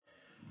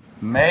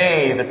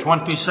May the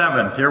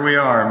 27th. Here we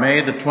are,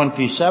 May the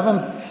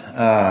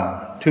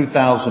 27th,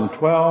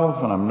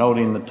 2012, and I'm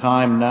noting the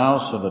time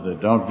now so that I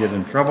don't get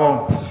in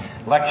trouble.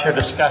 Lecture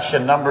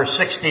discussion number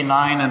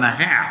 69 and a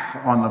half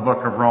on the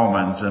book of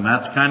Romans, and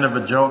that's kind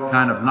of a joke,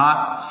 kind of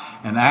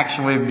not. And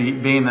actually,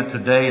 being that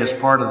today is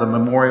part of the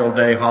Memorial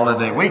Day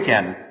holiday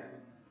weekend,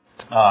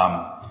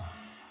 and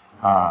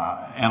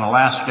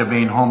Alaska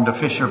being home to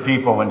fisher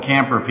people and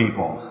camper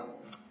people,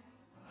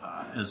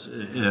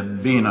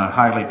 being a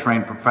highly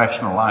trained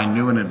professional, I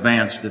knew in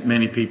advance that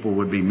many people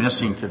would be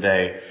missing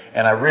today,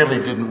 and I really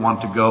didn't want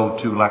to go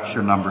to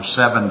lecture number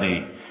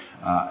 70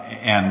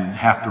 and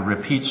have to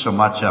repeat so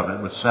much of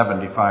it with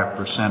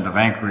 75% of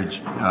Anchorage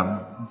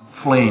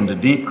fleeing to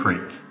Deep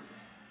Creek,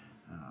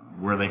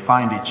 where they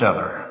find each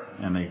other,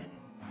 and they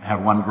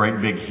have one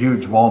great big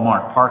huge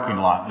Walmart parking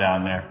lot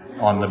down there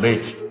on the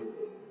beach.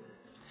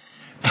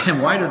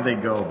 And why did they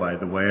go, by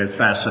the way? It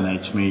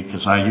fascinates me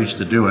because I used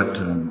to do it.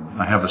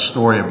 I have a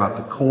story about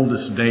the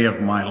coldest day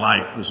of my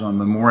life was on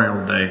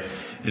Memorial Day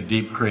at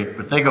Deep Creek.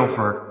 But they go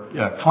for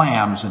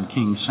clams and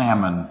king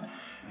salmon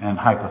and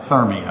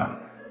hypothermia,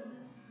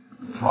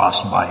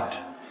 frostbite.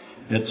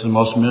 It's the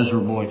most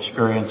miserable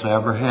experience I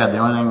ever had. The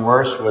only thing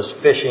worse was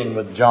fishing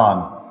with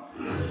John,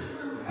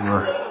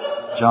 where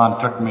John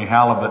took me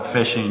halibut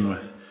fishing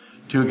with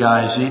two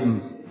guys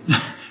eating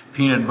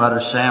peanut butter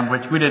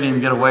sandwich. We didn't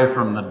even get away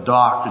from the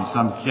dock, and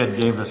some kid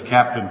gave us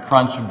Captain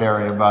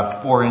Crunchberry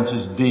about 4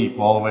 inches deep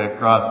all the way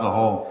across the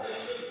hole.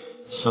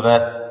 So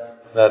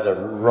that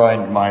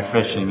ruined my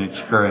fishing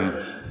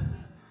experience.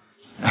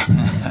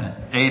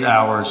 8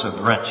 hours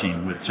of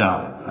retching with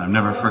John. I've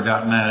never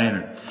forgotten that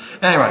either.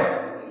 Anyway,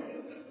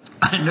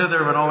 I knew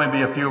there would only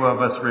be a few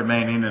of us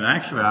remaining, and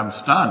actually I'm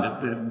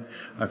stunned.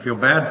 I feel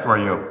bad for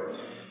you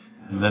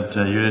that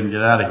you didn't get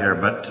out of here,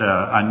 but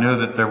I knew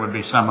that there would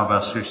be some of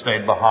us who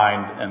stayed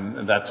behind,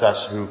 and that's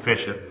us who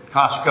fish at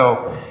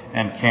Costco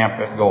and camp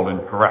at Golden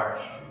Corral.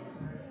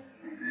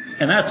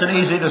 And that's an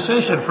easy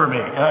decision for me.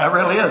 It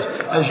really is.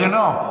 As you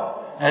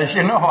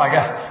know,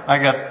 I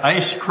got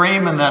ice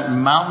cream and that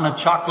mountain of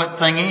chocolate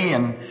thingy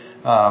and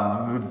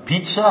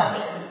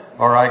pizza,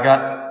 or I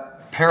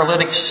got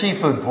paralytic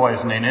seafood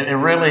poisoning. It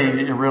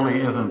really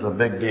isn't a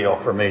big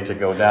deal for me to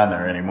go down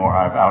there anymore.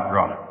 I've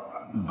outgrown it,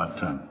 but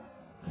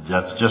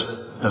that's just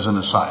as an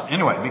aside.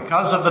 Anyway,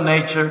 because of the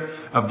nature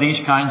of these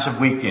kinds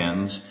of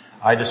weekends,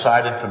 I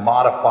decided to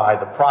modify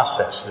the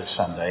process this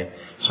Sunday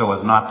so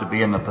as not to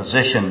be in the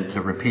position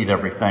to repeat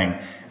everything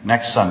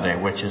next Sunday,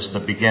 which is the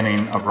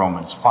beginning of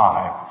Romans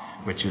 5,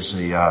 which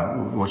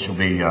will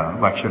be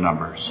lecture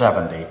number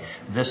 70.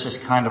 This is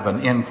kind of an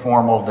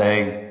informal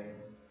day,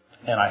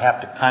 and I have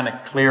to kind of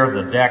clear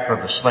the deck or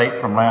the slate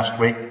from last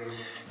week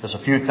because a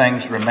few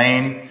things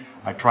remain.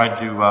 I tried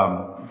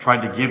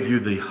to give you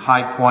the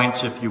high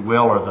points, if you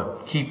will, or the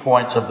key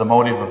points of the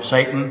motive of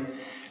Satan.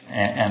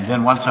 And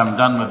then once I'm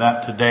done with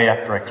that today,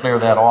 after I clear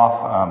that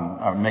off,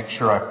 I'll make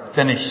sure I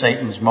finish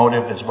Satan's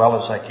motive as well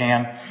as I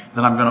can.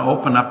 Then I'm going to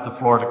open up the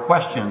floor to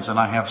questions, and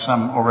I have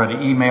some already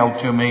emailed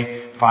to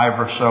me, 5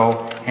 or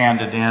so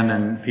handed in,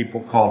 and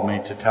people called me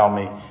to tell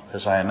me,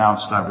 as I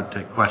announced I would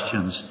take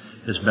questions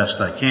as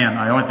best I can.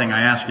 The only thing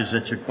I ask is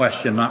that your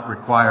question not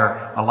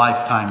require a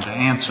lifetime to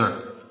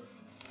answer,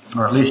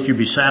 or at least you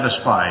be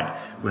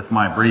satisfied with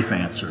my brief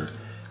answer.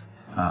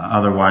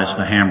 Otherwise,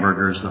 the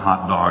hamburgers, the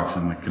hot dogs,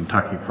 and the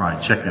Kentucky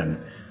Fried Chicken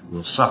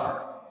will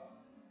suffer.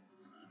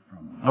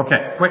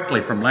 Okay,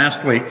 quickly from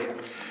last week,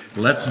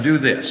 let's do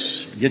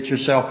this. Get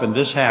yourself in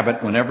this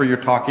habit. Whenever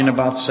you're talking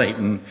about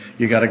Satan,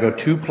 you got to go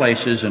 2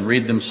 places and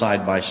read them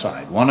side by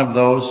side. One of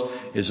those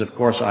is, of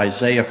course,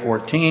 Isaiah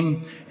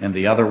 14, and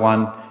the other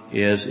one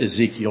is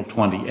Ezekiel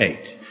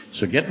 28.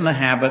 So get in the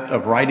habit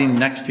of writing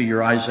next to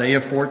your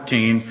Isaiah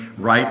 14,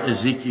 write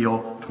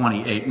Ezekiel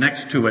 28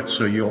 next to it,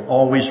 so you'll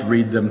always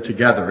read them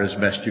together as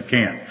best you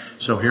can.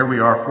 So here we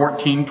are,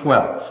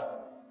 14:12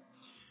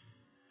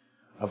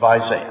 of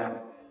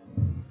Isaiah.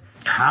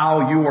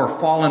 How you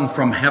are fallen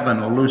from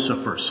heaven, O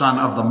Lucifer, son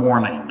of the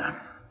morning.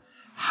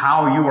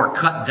 How you are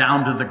cut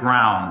down to the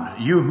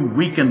ground, you who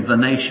weakened the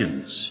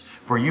nations.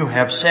 For you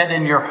have said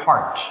in your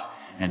heart,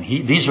 and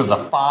these are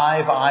the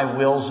 5 I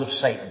wills of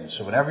Satan.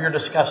 So whenever you're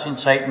discussing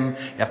Satan,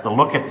 you have to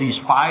look at these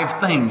 5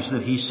 things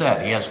that he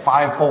said. He has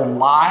 5-fold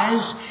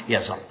lies. He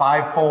has a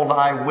 5-fold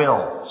I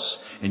wills.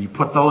 And you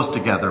put those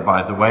together,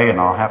 by the way, and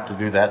I'll have to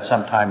do that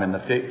sometime in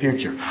the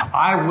future.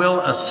 I will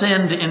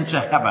ascend into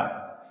heaven.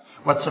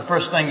 What's the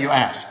first thing you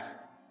ask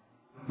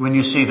when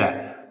you see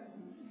that?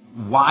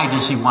 Why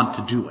does he want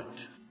to do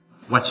it?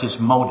 What's his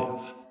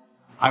motive?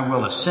 I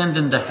will ascend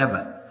into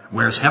heaven.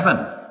 Where's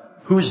heaven?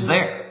 Who's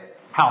there?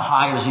 How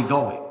high is he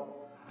going?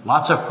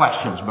 Lots of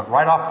questions, but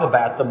right off the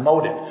bat, the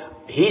motive.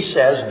 He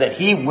says that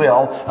he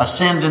will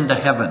ascend into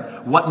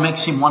heaven. What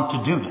makes him want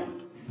to do that?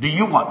 Do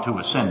you want to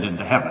ascend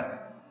into heaven?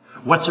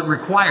 What's it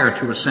require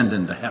to ascend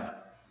into heaven?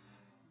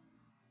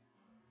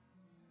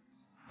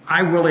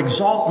 I will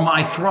exalt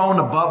my throne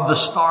above the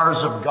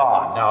stars of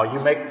God. Now, you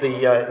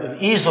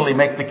easily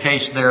make the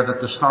case there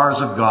that the stars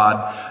of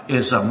God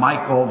is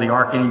Michael, the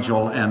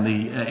archangel, and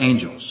the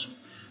angels.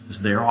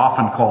 They are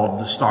often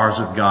called the stars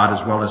of God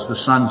as well as the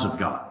sons of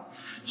God.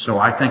 So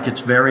I think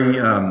it's very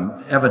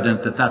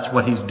evident that that's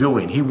what he's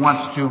doing. He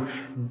wants to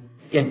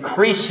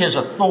increase his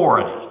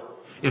authority.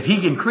 If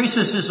he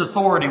increases his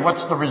authority,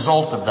 what's the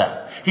result of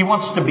that? He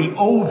wants to be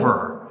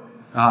over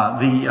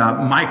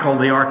Michael,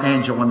 the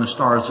archangel, and the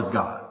stars of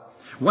God.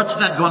 What's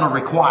that going to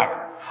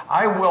require?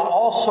 I will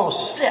also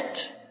sit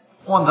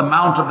on the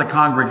mount of the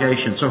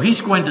congregation. So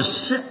he's going to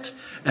sit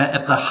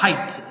at the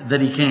height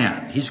that he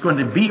can. He's going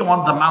to be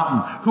on the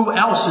mountain. Who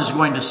else is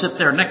going to sit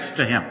there next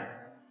to him?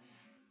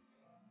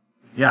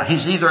 Yeah,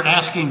 he's either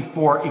asking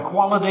for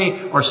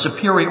equality or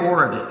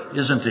superiority,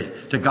 isn't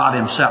he, to God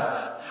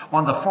himself.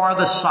 On the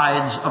farthest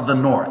sides of the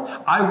north,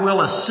 I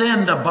will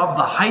ascend above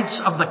the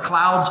heights of the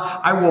clouds.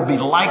 I will be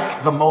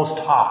like the Most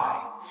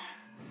High.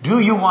 Do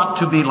you want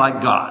to be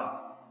like God?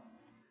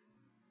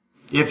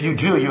 If you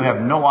do, you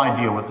have no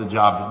idea what the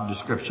job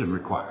description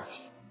requires.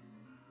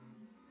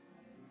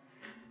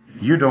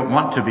 You don't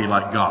want to be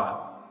like God.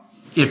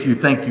 If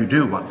you think you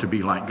do want to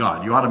be like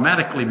God, you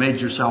automatically made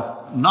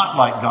yourself not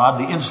like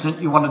God the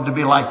instant you wanted to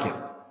be like him.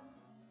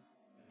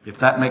 If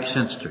that makes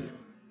sense to you.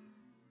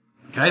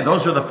 Okay,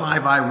 those are the 5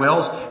 I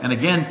wills. And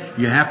again,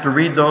 you have to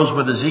read those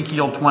with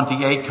Ezekiel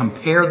 28.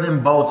 Compare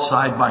them both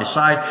side by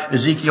side.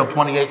 Ezekiel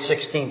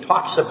 28:16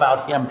 talks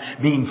about him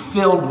being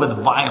filled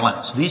with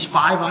violence. These 5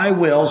 I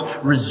wills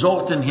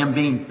result in him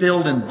being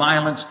filled in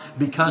violence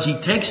because he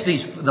takes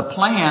the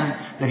plan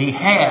that he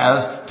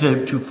has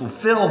to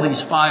fulfill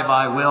these 5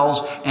 I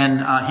wills, and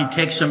he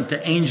takes them to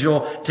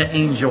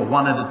angel,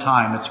 one at a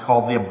time. It's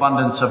called the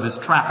abundance of his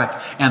traffic.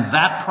 And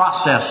that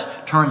process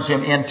turns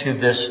him into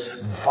this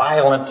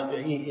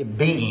violent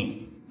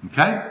being.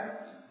 Okay?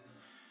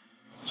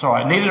 So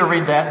I needed to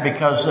read that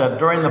because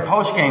during the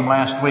post-game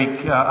last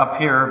week up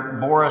here,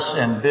 Boris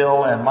and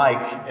Bill and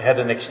Mike had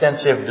an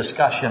extensive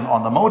discussion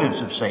on the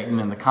motives of Satan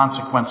and the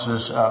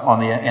consequences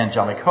on the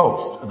angelic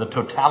host, the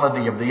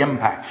totality of the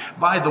impact.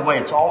 By the way,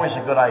 it's always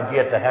a good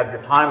idea to have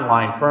your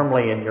timeline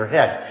firmly in your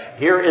head.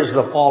 Here is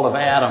the fall of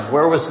Adam.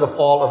 Where was the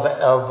fall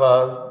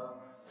of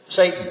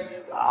Satan?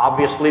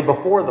 Obviously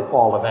before the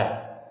fall of Adam.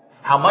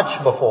 How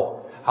much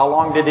before? How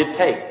long did it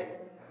take?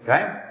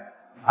 Okay?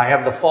 I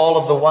have the fall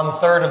of the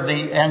 1/3 of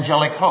the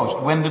angelic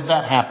host. When did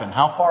that happen?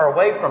 How far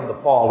away from the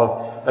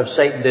fall of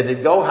Satan did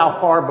it go? How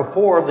far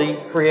before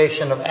the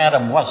creation of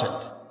Adam was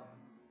it?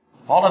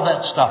 All of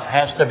that stuff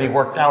has to be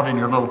worked out in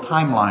your little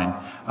timeline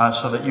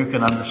so that you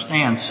can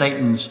understand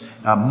Satan's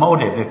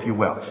motive, if you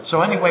will.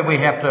 So anyway, we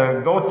have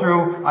to go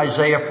through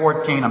Isaiah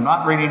 14. I'm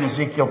not reading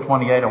Ezekiel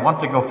 28. I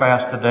want to go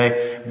fast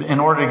today in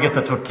order to get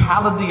the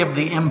totality of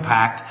the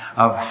impact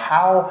of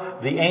how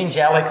the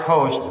angelic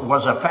host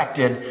was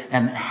affected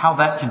and how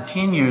that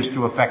continues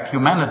to affect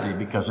humanity,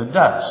 because it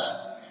does.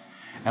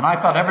 And I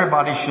thought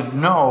everybody should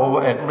know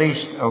at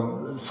least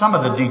some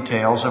of the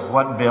details of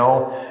what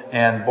Bill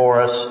and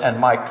Boris and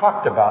Mike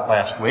talked about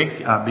last week,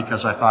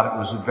 because I thought it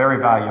was very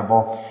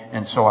valuable.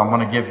 And so I'm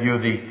going to give you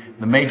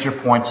the major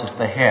points that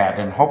they had.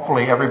 And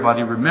hopefully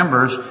everybody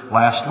remembers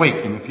last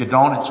week. And if you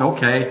don't, it's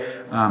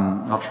okay.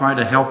 I'll try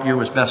to help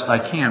you as best I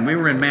can. We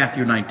were in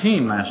Matthew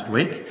 19 last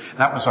week.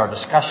 That was our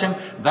discussion.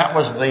 That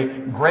was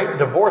the great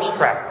divorce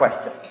trap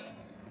question.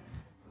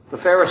 The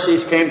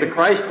Pharisees came to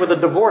Christ with a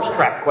divorce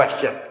trap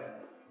question.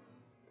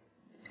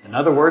 In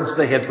other words,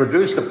 they had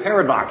produced a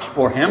paradox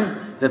for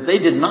him that they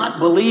did not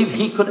believe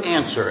he could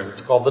answer. And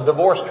it's called the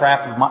divorce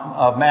trap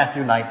of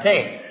Matthew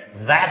 19.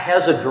 That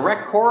has a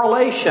direct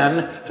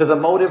correlation to the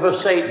motive of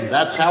Satan.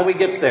 That's how we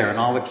get there. And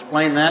I'll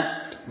explain that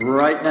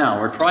right now,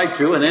 or try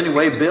to. And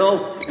anyway,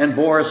 Bill and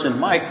Boris and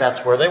Mike,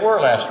 that's where they were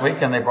last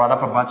week, and they brought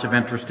up a bunch of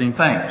interesting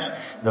things.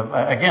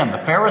 Again,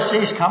 the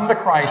Pharisees come to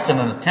Christ in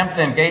an attempt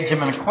to engage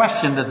him in a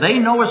question that they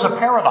know is a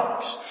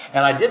paradox.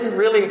 And I didn't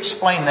really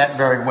explain that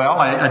very well.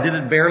 I did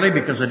it barely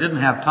because I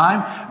didn't have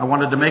time. I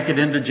wanted to make it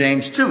into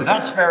James 2.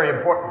 That's very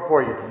important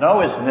for you to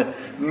know, isn't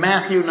it?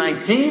 Matthew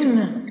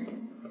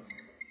 19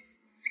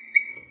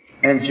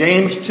 and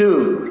James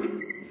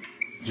 2.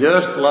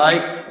 Just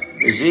like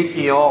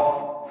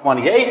Ezekiel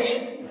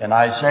 28 and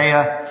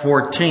Isaiah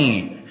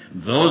 14.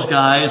 Those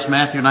guys,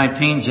 Matthew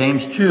 19,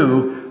 James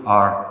 2,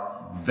 are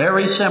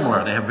very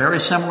similar. They have very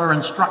similar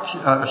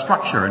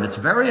structure. And it's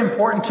very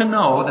important to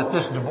know that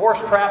this divorce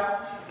trap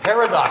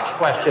paradox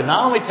question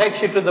not only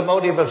takes you to the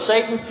motive of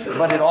Satan,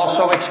 but it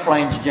also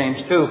explains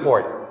James 2 for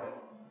you.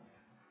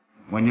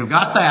 When you've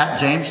got that,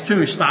 James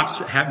 2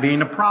 stops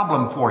being a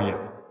problem for you.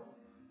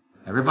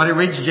 Everybody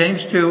reads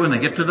James 2 and they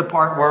get to the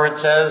part where it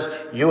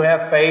says, you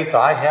have faith,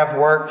 I have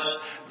works.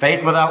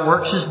 Faith without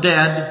works is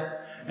dead.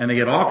 And they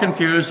get all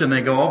confused and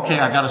they go, okay,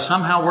 I got to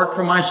somehow work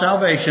for my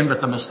salvation.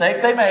 But the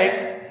mistake they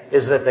make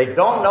is that they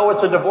don't know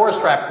it's a divorce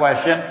trap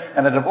question,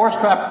 and the divorce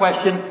trap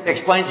question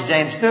explains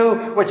James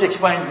 2, which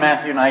explains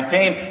Matthew 19,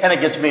 and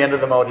it gets me into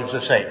the motives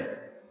of Satan.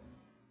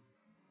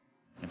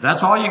 If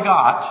that's all you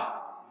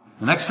got,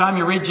 the next time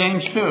you read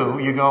James 2,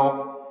 you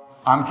go,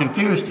 I'm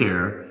confused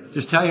here.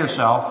 Just tell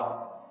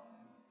yourself,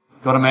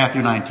 go to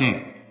Matthew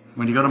 19.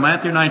 When you go to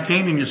Matthew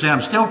 19 and you say,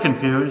 I'm still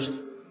confused,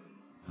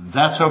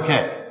 that's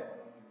okay.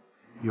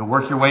 You'll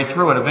work your way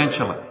through it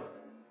eventually.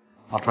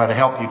 I'll try to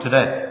help you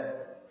today.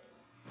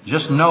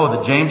 Just know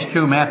that James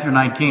 2, Matthew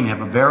 19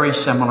 have a very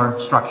similar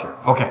structure.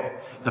 Okay.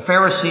 The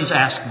Pharisees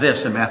asked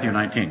this in Matthew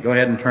 19. Go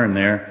ahead and turn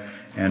there.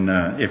 And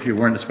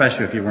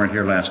especially if you weren't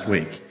here last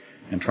week,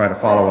 and try to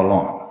follow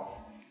along.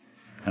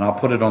 And I'll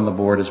put it on the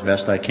board as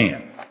best I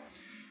can.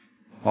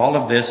 All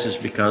of this is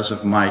because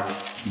of Mike,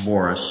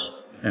 Boris,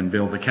 and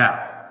Bill the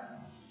cow.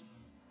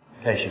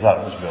 In case you thought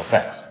it was Bill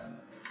Fast.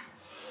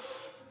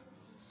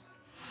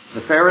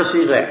 The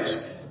Pharisees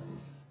asked.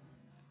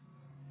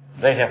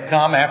 They have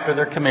come after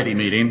their committee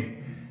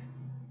meeting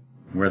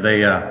where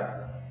they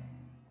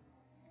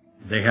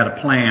had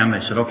a plan. They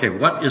said, okay,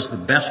 what is the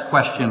best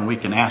question we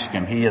can ask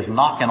him? He is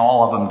knocking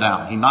all of them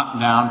down. He knocked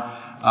down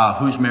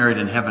who's married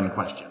in heaven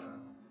question.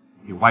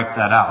 He wiped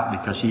that out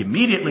because he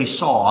immediately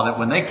saw that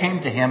when they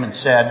came to him and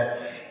said,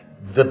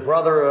 the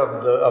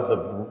brother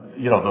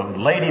the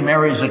lady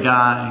marries a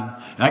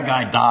guy, that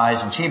guy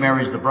dies, and she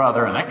marries the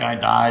brother, and that guy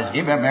dies,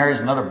 he marries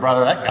another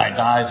brother, that guy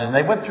dies, and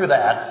they went through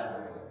that.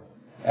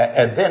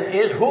 And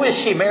then, who is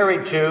she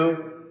married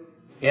to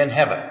in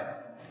heaven?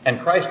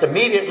 And Christ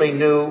immediately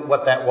knew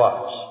what that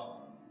was.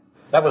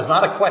 That was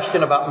not a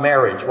question about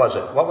marriage, was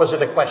it? What was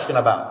it a question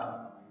about?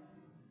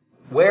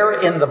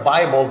 Where in the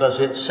Bible does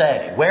it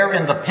say? Where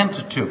in the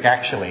Pentateuch,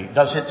 actually,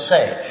 does it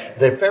say?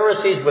 The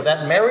Pharisees, with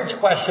that marriage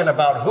question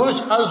about whose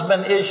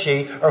husband is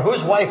she, or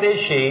whose wife is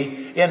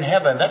she in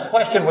heaven, that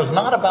question was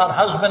not about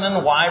husband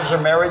and wives or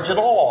marriage at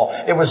all.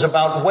 It was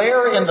about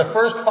where in the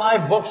first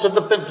 5 books of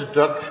the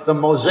Pentateuch, the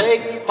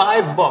Mosaic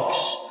 5 books,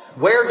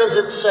 where does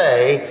it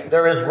say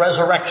there is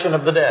resurrection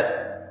of the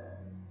dead?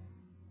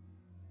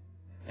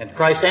 And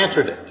Christ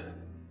answered it.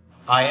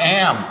 I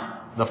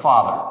am the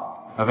Father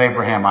of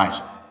Abraham,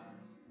 Isaac,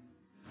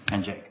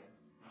 and Jacob.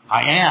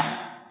 I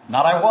am.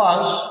 Not I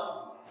was.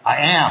 I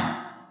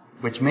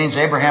am. Which means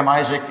Abraham,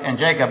 Isaac, and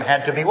Jacob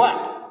had to be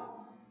what?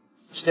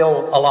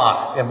 Still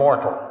alive,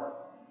 immortal,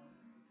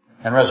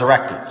 and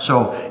resurrected.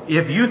 So,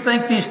 if you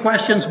think these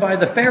questions by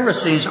the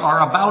Pharisees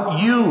are about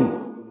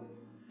you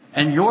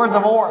and your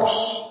divorce,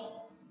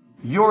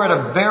 you're at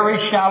a very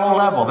shallow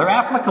level. They're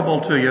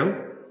applicable to you,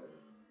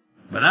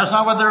 but that's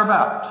not what they're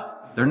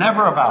about. They're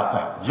never about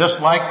that. Just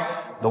like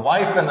the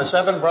wife and the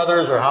 7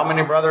 brothers, or how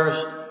many brothers,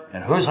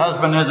 and whose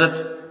husband is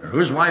it, or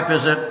whose wife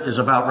is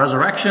about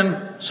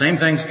resurrection. Same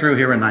thing's true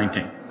here in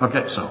 19.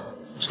 Okay, so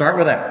start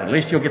with that. At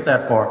least you'll get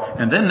that far.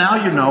 And then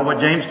now you know what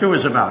James 2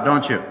 is about,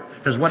 don't you?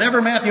 Because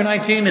whatever Matthew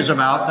 19 is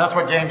about, that's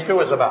what James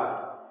 2 is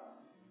about.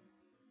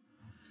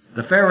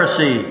 The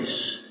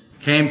Pharisees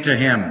came to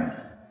him,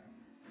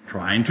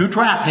 trying to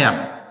trap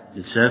him.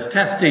 It says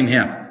testing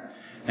him,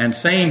 and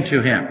saying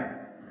to him,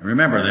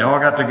 remember, they all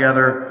got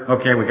together.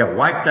 Okay, we got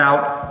wiped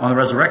out on the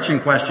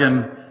resurrection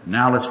question.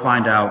 Now let's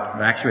find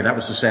out. Actually, that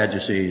was the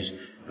Sadducees.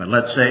 But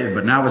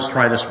now let's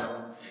try this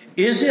one.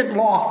 Is it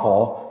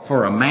lawful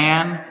for a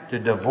man to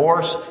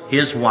divorce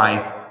his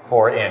wife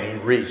for any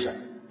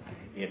reason?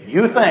 If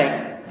you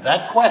think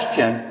that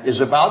question is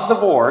about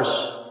divorce,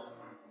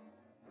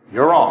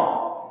 you're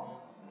wrong.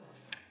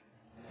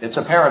 It's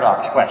a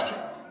paradox question.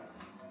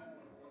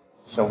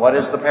 So what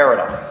is the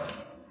paradox?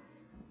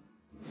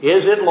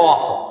 Is it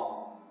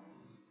lawful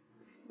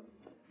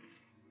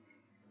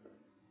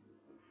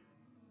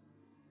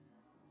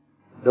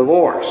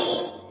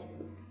divorce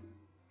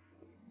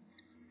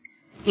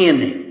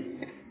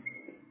any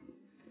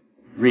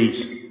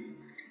reason?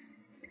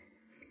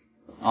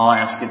 I'll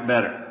ask it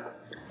better.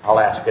 I'll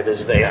ask it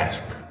as they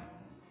ask.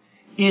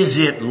 Is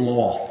it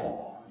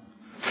lawful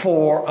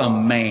for a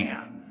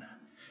man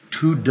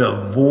to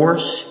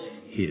divorce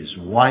his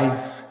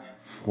wife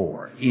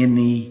for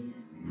any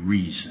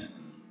reason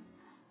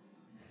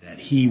that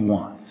he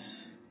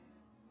wants?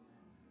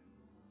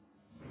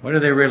 What are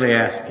they really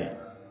asking?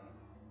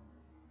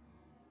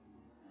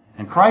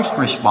 And Christ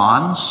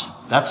responds.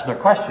 That's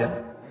their question.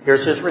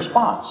 Here's his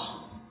response.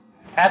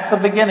 At the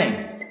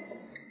beginning,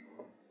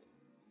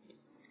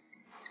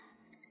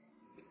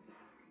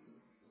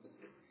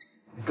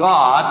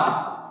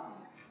 God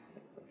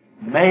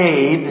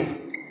made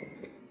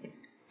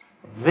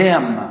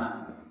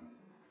them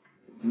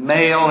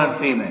male and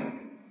female.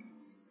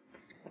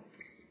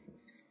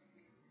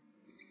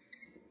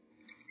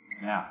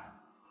 Now,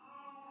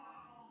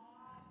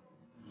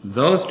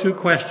 those two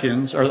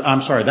questions,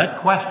 that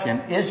question,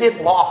 is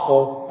it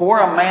lawful for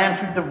a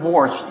man to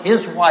divorce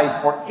his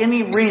wife for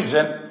any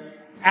reason?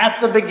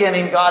 At the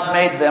beginning, God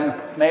made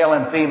them male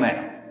and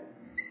female.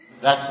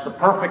 That's the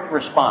perfect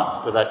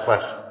response to that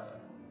question.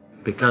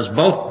 Because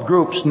both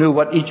groups knew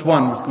what each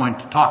one was going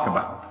to talk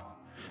about.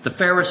 The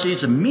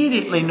Pharisees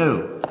immediately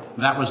knew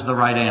that was the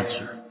right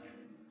answer,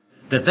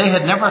 that they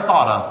had never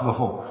thought of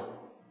before.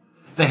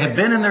 They had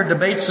been in their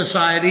debate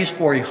societies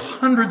for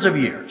hundreds of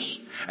years,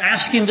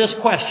 asking this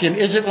question,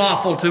 is it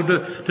lawful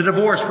to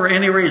divorce for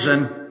any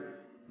reason?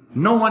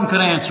 No one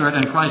could answer it,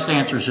 and Christ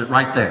answers it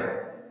right there.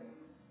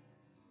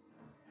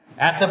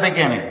 At the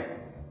beginning,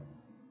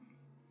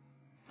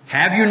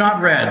 have you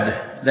not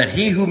read that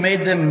he who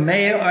made them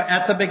male,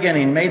 at the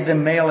beginning, made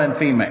them male and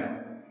female?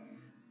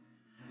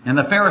 And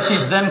the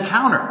Pharisees then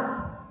counter.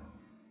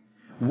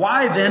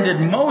 Why then did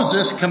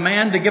Moses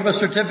command to give a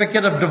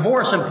certificate of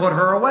divorce and put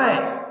her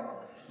away?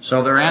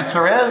 So their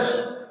answer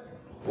is,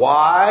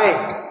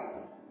 why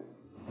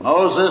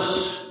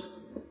Moses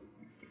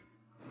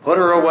put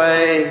her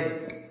away,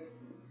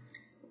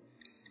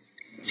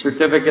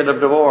 certificate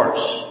of divorce.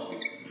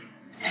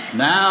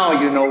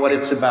 Now you know what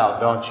it's about,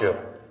 don't you?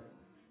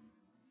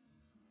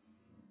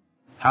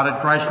 How did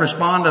Christ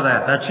respond to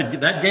that?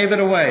 That gave it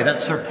away.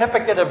 That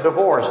certificate of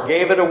divorce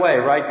gave it away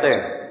right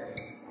there.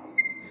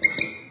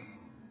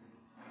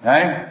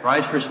 Okay?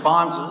 Christ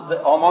responds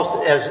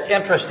almost as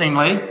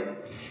interestingly.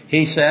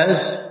 He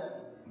says,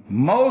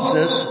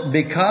 Moses,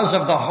 because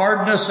of the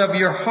hardness of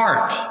your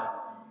heart.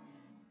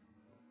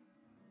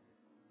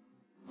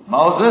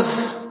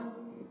 Moses,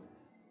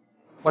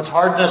 what's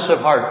hardness of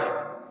heart?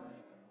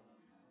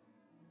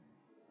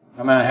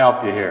 I'm going to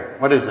help you here.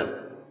 What is it?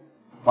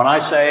 When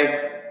I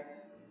say,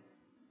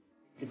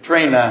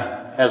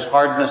 Katrina has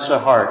hardness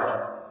of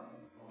heart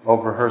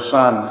over her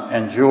son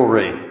and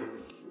jewelry,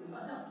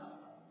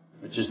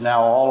 which is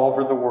now all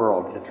over the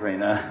world,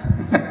 Katrina.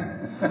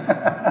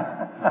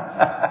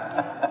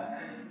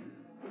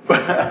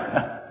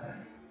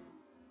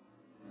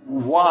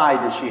 Why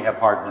does she have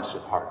hardness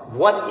of heart?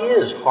 What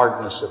is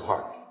hardness of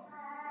heart?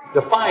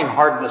 Define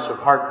hardness of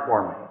heart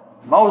for me.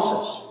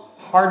 Moses,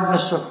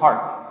 hardness of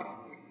heart.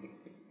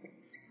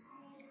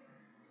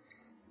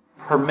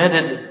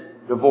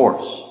 Permitted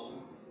divorce.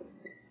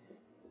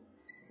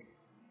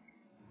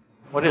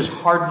 What is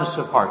hardness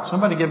of heart?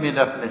 Somebody give me a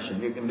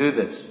definition. You can do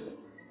this.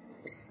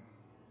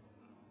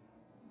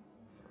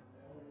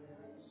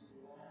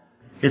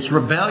 It's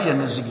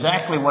rebellion is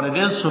exactly what it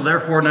is, so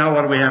therefore now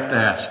what do we have to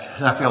ask?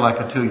 I feel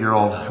like a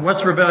 2-year-old.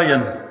 What's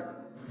rebellion?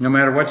 No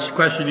matter which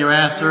question you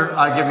answer,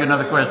 I give you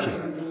another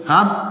question.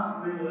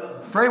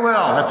 Huh? Free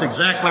will. That's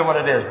exactly what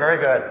it is. Very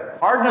good.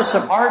 Hardness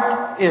of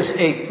heart is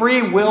a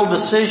free will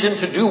decision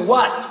to do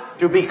what?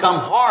 To become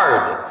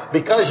hard.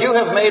 Because you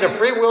have made a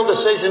free will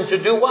decision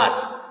to do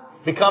what?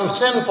 Become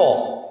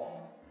sinful.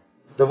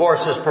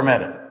 Divorce is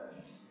permitted.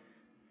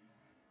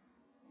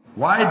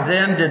 Why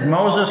then did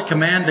Moses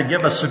command to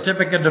give a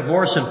certificate of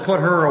divorce and put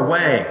her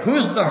away?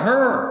 Who's the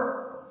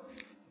her?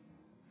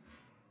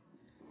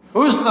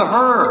 Who's the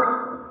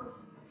her?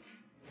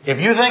 If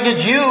you think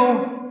it's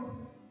you,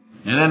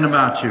 it isn't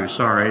about you.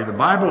 Sorry. The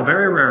Bible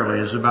very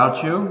rarely is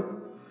about you.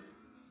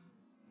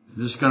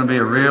 This is going to be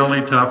a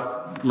really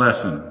tough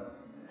lesson.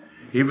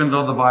 Even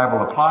though the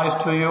Bible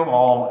applies to you,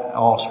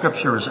 all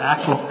Scripture is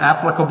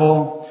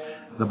applicable,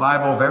 the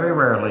Bible very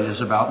rarely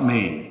is about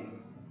me.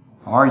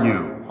 Or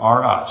you,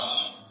 or us.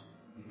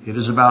 It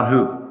is about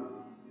who?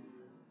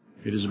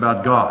 It is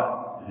about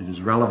God. It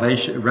is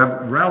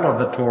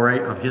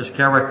revelatory of His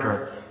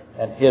character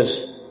and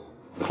His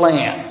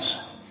plans.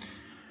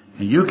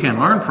 And you can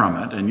learn from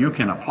it and you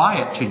can apply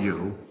it to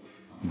you,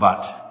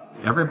 but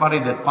everybody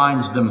that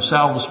finds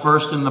themselves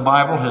first in the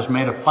Bible has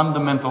made a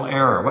fundamental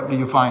error. What do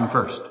you find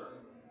first?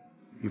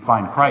 You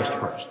find Christ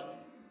first.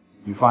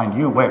 You find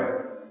you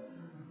where?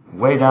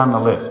 Way down the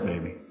list,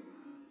 baby.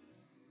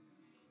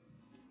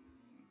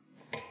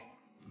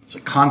 It's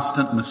a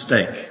constant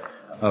mistake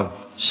of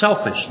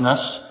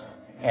selfishness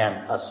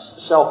and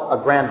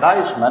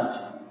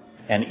self-aggrandizement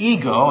and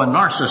ego and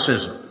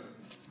narcissism.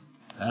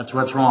 That's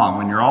what's wrong.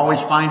 When you're always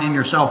finding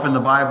yourself in the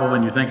Bible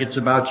and you think it's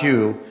about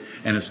you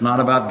and it's not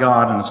about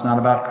God and it's not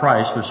about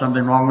Christ, there's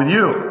something wrong with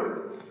you.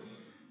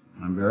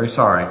 I'm very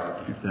sorry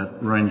if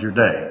that ruins your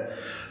day.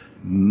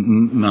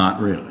 Not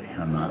really.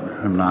 I'm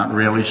not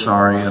really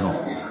sorry at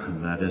all.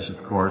 That is,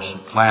 of course, a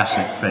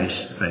classic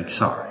fake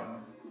sorry.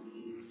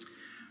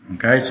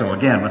 Okay, so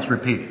again, let's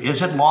repeat it.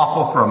 Is it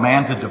lawful for a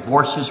man to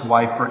divorce his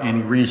wife for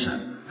any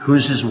reason?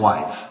 Who's his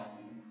wife?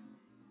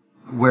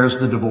 Where's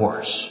the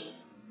divorce?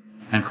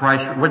 And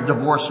Christ, what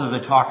divorce are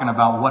they talking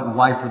about? What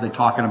wife are they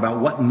talking about?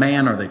 What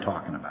man are they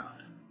talking about?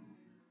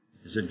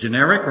 Is it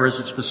generic or is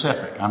it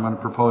specific? I'm going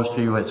to propose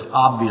to you it's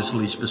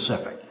obviously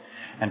specific.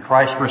 And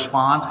Christ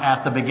responds,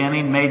 at the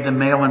beginning made them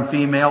male and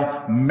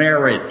female,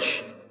 marriage.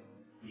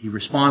 He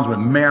responds with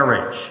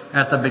marriage.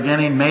 At the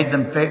beginning made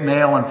them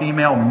male and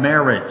female,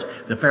 marriage.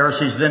 The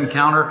Pharisees then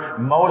counter,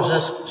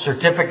 Moses,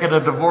 certificate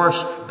of divorce,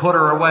 put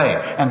her away.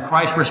 And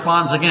Christ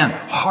responds again,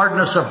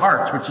 hardness of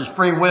hearts, which is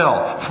free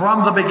will.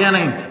 From the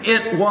beginning,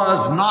 it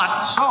was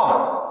not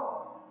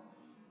so.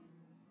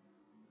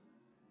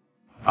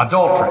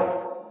 Adultery.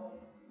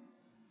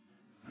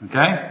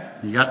 Okay?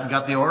 You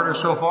got the order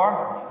so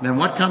far? Then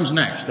what comes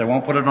next? I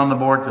won't put it on the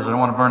board because I don't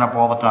want to burn up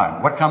all the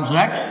time. What comes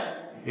next?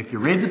 If you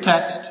read the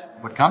text,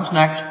 what comes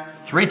next?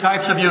 3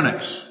 types of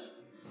eunuchs.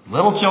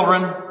 Little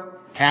children,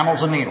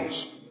 camels and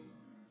needles.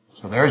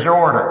 So there's your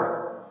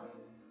order.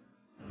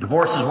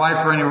 Divorce his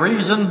wife for any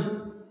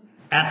reason.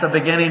 At the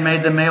beginning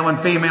made them male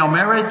and female,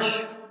 marriage.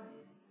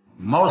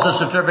 Moses'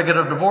 certificate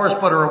of divorce,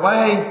 put her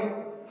away.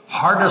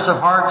 Hardness of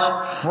hearts,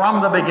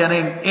 from the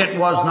beginning, it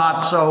was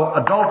not so.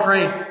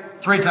 Adultery.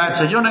 3 types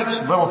of eunuchs,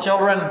 little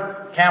children,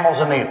 camels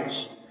and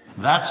needles.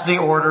 That's the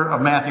order of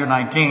Matthew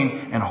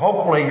 19, and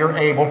hopefully you're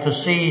able to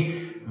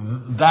see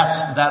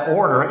that's that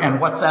order and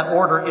what that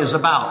order is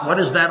about. What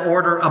is that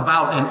order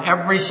about in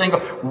every single...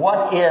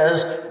 What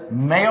is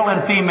male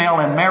and female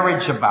in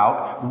marriage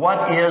about?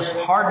 What is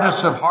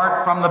hardness of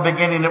heart from the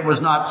beginning it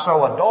was not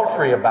so,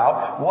 adultery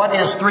about? What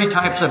is 3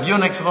 types of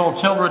eunuchs, little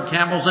children,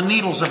 camels, and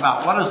needles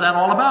about? What is that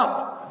all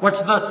about? What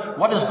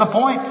is the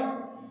point?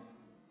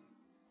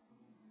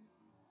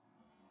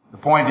 The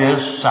point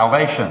is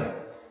salvation.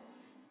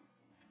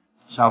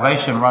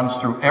 Salvation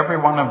runs through every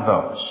one of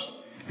those.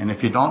 And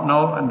if you don't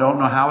know and don't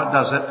know how it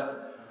does it,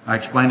 I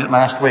explained it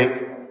last week.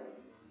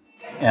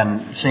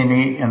 And see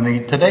me in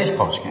the today's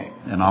postgame,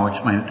 and I'll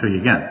explain it to you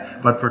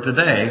again. But for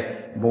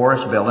today,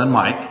 Boris, Bill, and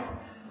Mike,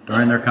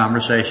 during their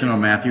conversation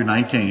on Matthew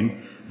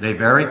 19, they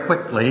very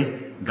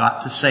quickly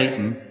got to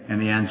Satan and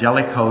the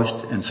angelic host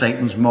and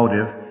Satan's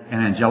motive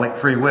and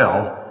angelic free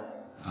will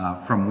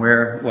from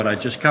what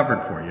I just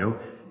covered for you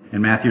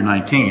in Matthew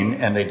 19,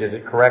 and they did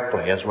it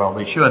correctly, as well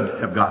they should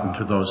have gotten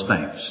to those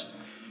things.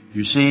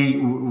 You see,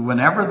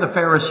 whenever the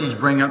Pharisees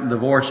bring up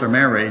divorce or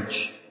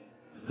marriage,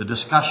 the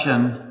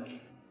discussion...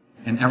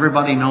 And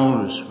everybody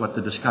knows what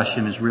the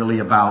discussion is really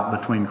about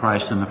between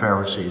Christ and the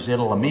Pharisees.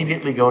 It'll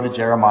immediately go to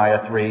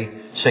Jeremiah 3,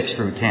 6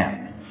 through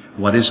 10.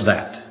 What is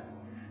that?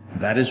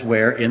 That is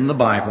where in the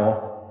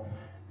Bible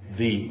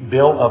the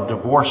bill of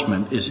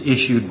divorcement is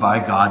issued by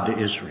God to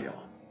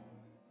Israel.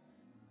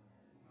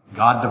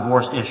 God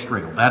divorced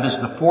Israel. That is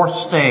the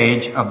 4th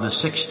stage of the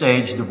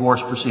 6-stage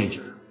divorce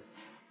procedure.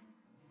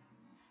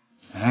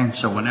 And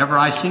so whenever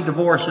I see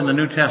divorce in the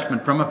New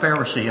Testament from a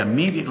Pharisee,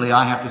 immediately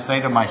I have to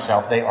say to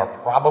myself, they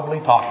are probably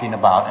talking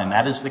about, and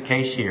that is the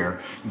case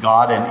here,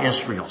 God and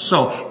Israel.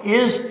 So,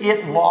 is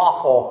it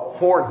lawful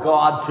for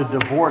God to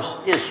divorce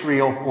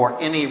Israel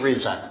for any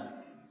reason?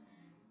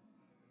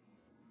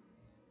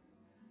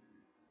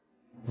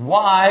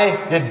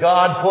 Why did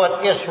God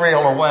put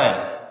Israel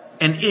away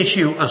and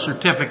issue a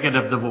certificate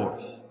of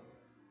divorce?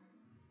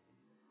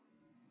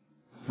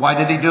 Why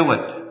did He do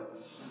it?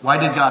 Why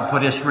did God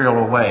put Israel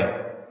away?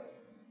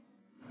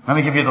 Let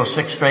me give you those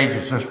 6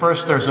 stages.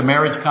 There's a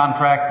marriage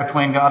contract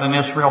between God and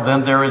Israel.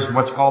 Then there is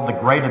what's called the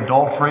great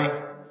adultery.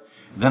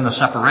 Then the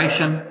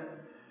separation.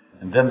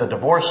 And then the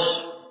divorce,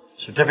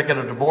 certificate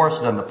of divorce.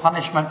 Then the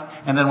punishment.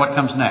 And then what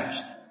comes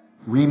next?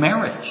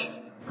 Remarriage.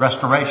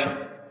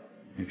 Restoration.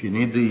 If you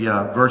need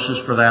the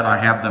verses for that, I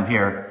have them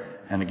here.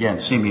 And again,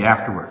 see me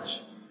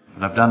afterwards.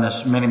 But I've done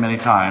this many, many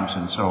times.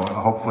 And so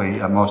hopefully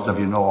most of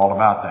you know all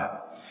about that.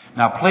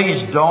 Now please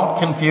don't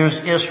confuse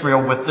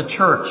Israel with the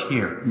church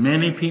here.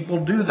 Many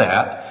people do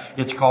that.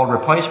 It's called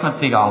replacement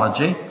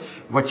theology.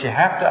 What you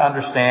have to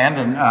understand,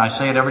 and I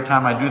say it every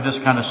time I do this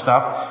kind of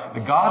stuff,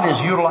 God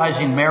is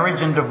utilizing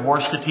marriage and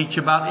divorce to teach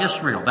about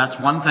Israel. That's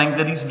one thing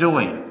that He's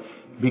doing.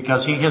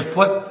 Because He has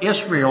put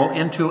Israel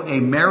into a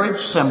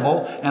marriage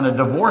symbol and a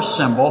divorce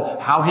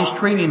symbol, how He's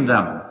treating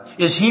them.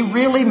 Is He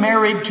really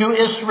married to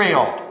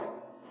Israel?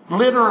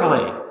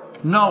 Literally.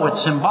 No,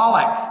 it's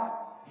symbolic.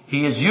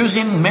 He is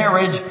using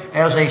marriage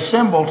as a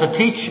symbol to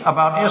teach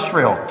about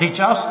Israel. Teach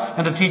us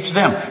and to teach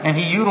them. And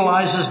He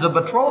utilizes the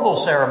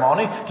betrothal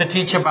ceremony to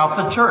teach about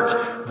the church.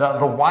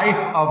 The wife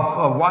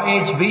of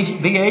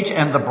YHVH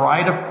and the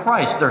bride of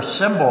Christ. They're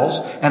symbols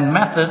and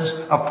methods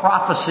of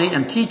prophecy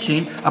and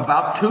teaching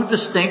about 2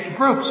 distinct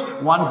groups.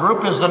 One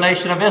group is the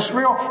nation of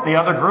Israel. The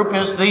other group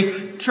is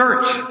the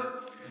church.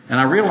 And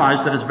I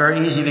realize that it's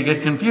very easy to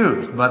get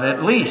confused, but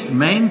at least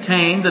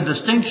maintain the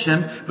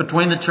distinction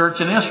between the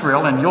church and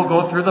Israel, and you'll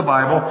go through the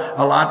Bible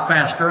a lot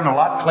faster and a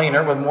lot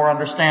cleaner with more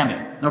understanding.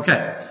 Okay.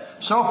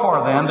 So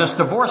far then, this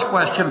divorce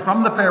question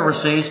from the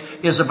Pharisees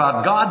is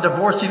about God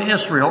divorcing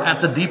Israel at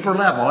the deeper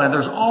level, and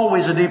there's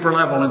always a deeper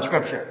level in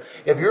Scripture.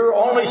 If you're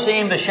only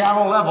seeing the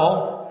shallow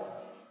level,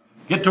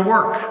 get to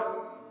work.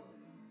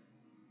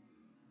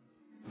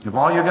 If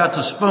all you got's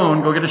a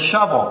spoon, go get a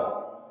shovel.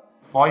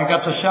 If all you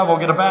got's a shovel,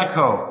 get a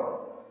backhoe.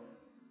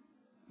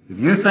 If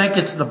you think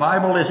the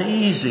Bible is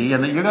easy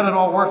and that you got it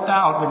all worked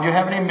out, then you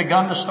haven't even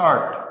begun to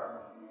start.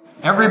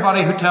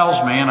 Everybody who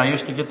tells me, and I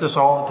used to get this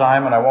all the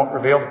time, and I won't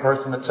reveal the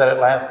person that said it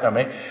last to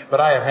me, but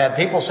I have had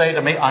people say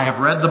to me, I have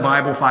read the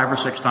Bible 5 or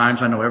 6 times,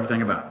 I know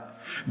everything about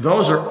it.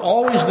 Those are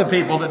always the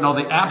people that know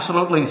the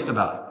absolute least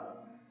about it.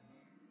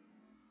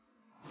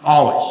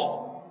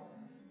 Always.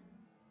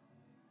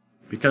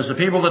 Because the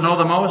people that know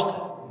the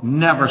most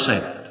never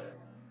say that.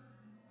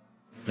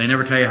 They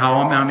never tell you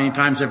how many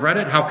times they've read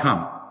it. How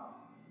come?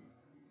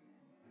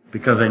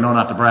 Because they know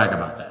not to brag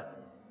about that.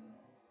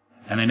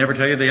 And they never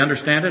tell you they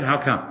understand it.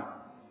 How come?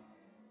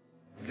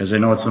 Because they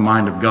know it's the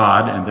mind of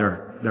God, and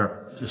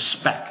they're a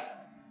speck,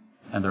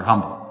 and they're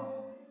humble.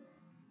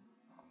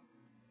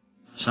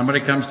 Somebody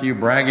comes to you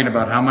bragging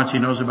about how much he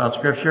knows about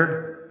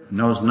Scripture,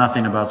 knows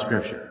nothing about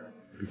Scripture,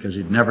 because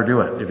he'd never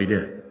do it if he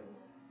did.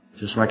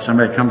 Just like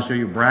somebody comes to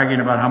you bragging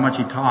about how much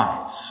he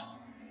tithes.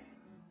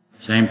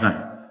 Same thing.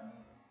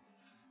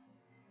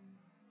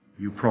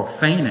 You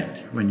profane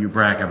it when you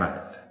brag about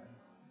it.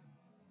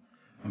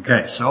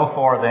 Okay, so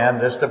far then,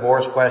 this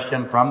divorce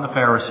question from the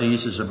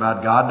Pharisees is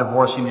about God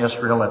divorcing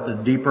Israel at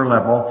the deeper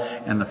level,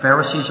 and the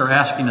Pharisees are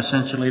asking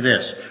essentially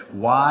this: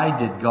 why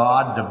did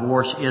God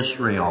divorce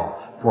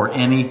Israel for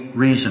any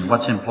reason?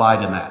 What's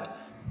implied in that?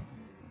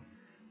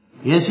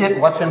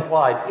 What's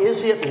implied?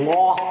 Is it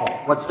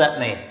lawful? What's that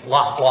mean?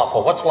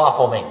 Lawful. What's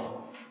lawful mean?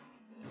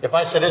 If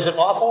I said, is it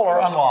lawful or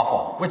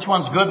unlawful? Which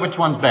one's good, which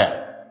one's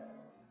bad?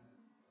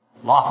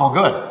 Lawful,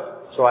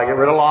 good. So I get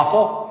rid of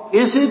lawful.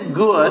 Is it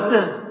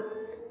good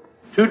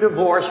to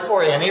divorce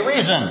for any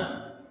reason?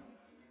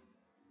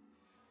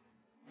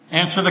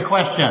 Answer the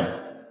question.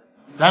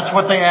 That's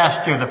what they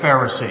asked you, the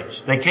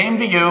Pharisees. They came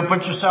to you,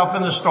 put yourself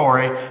in the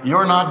story.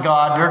 You're not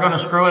God, you're going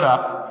to screw it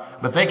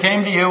up. But they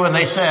came to you and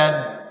they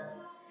said,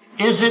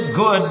 is it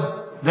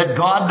good that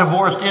God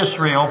divorced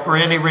Israel for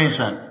any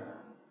reason?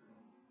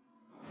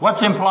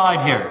 What's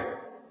implied here?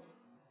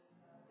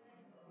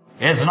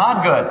 It's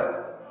not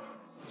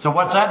good. So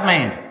what's that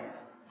mean?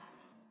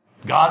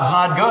 God's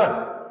not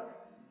good.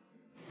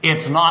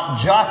 It's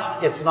not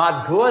just, it's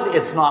not good,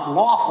 it's not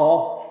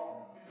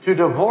lawful to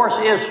divorce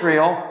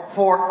Israel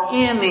for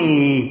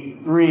any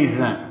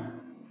reason.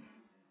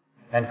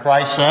 And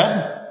Christ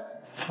said,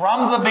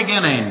 from the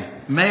beginning,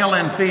 male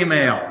and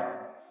female.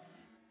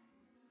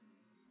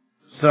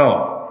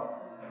 So,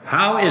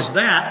 how is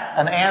that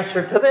an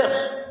answer to this?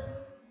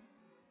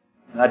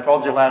 And I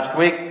told you last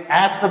week,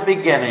 at the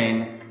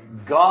beginning,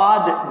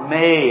 God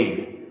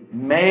made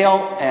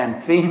male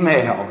and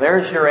female.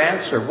 There's your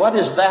answer. What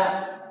is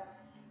that?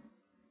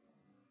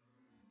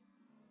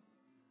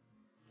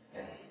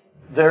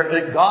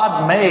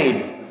 God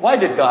made. Why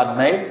did God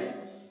make?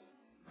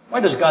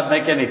 Why does God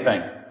make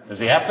anything? Does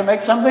He have to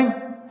make something?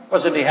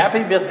 Wasn't He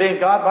happy just being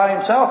God by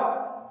Himself?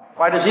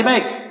 Why does He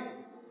make?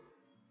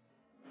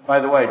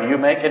 By the way, do you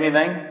make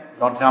anything?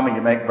 Don't tell me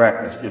you make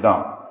breakfast. You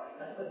don't.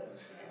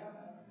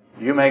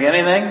 Do you make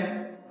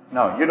anything?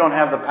 No, you don't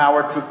have the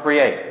power to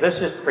create. This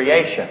is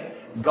creation.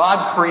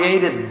 God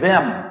created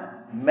them,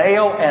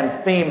 male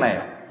and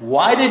female.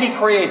 Why did He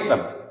create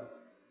them?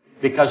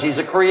 Because He's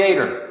a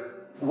creator.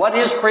 What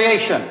is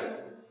creation?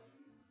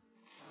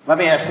 Let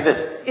me ask you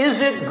this.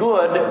 Is it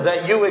good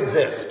that you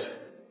exist?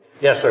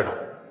 Yes or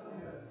no?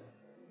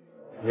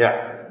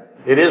 Yeah.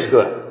 It is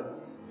good.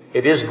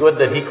 It is good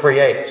that He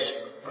creates.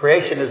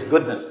 Creation is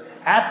goodness.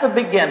 At the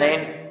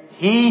beginning,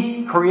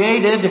 He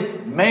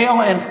created male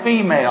and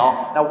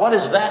female. Now what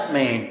does that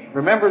mean?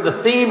 Remember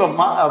the theme of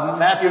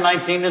Matthew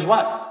 19 is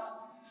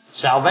what?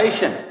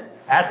 Salvation.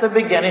 At the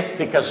beginning,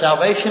 because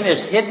salvation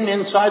is hidden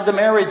inside the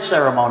marriage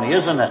ceremony,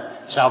 isn't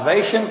it?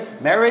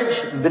 Salvation, marriage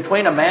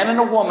between a man and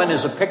a woman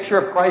is a picture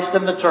of Christ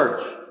and the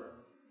church.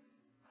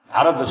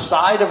 Out of the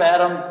side of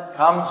Adam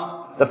comes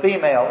the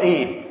female,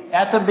 Eve.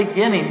 At the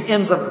beginning,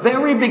 in the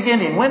very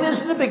beginning. When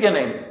is the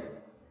beginning?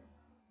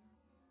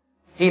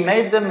 He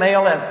made them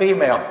male and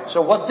female.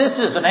 So what this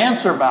is an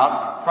answer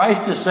about,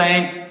 Christ is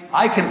saying,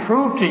 I can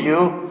prove to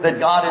you that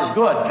God is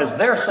good, because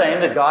they're saying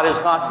that God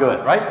is not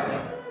good, right?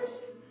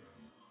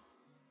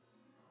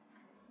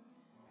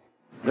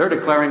 They're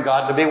declaring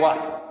God to be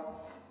what?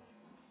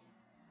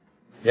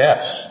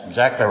 Yes,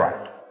 exactly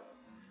right.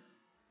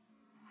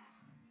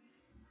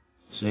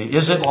 See,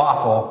 is it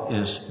lawful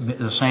is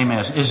the same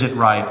as is it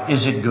right,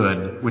 is it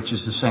good, which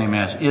is the same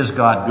as is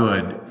God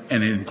good,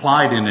 and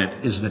implied in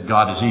it is that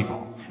God is evil.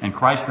 And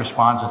Christ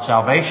responds that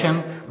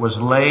salvation was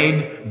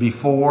laid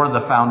before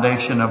the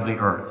foundation of the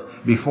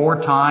earth.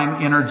 Before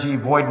time, energy,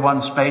 void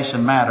one, space,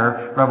 and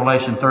matter,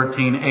 Revelation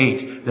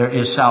 13:8, there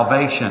is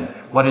salvation.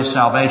 What is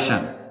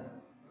salvation?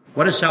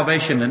 What is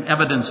salvation an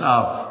evidence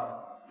of?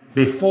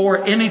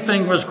 Before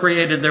anything was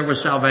created, there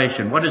was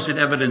salvation. What is it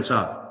evidence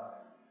of?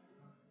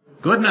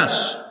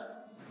 Goodness.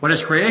 What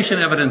is creation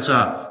evidence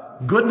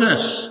of?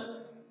 Goodness.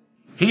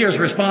 He is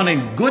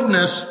responding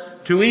goodness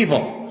to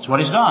evil. That's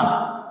what He's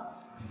done.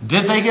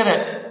 Did they get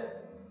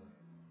it?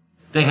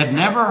 They had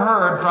never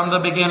heard from the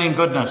beginning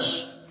goodness.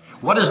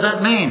 What does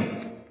that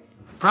mean?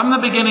 From the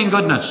beginning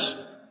goodness.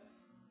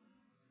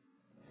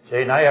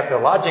 See, now you have to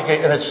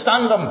logicate, and it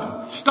stunned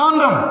them.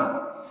 Stunned them.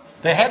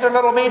 They had their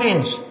little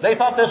meetings. They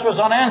thought this was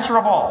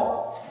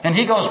unanswerable. And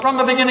He goes, from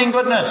the beginning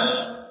goodness.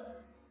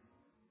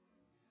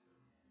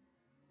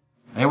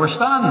 They were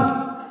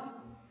stunned.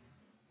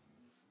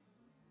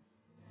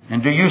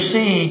 And do you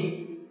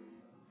see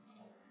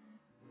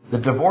the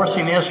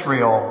divorcing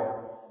Israel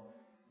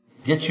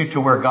gets you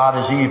to where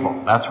God is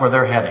evil? That's where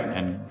they're heading.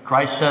 And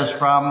Christ says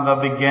from the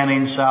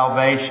beginning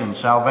salvation.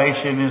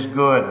 Salvation is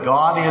good.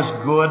 God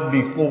is good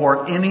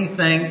before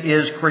anything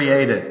is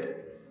created.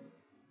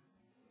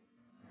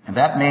 And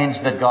that means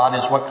that God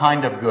is what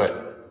kind of good?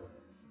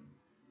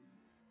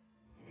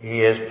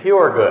 He is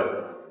pure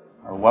good,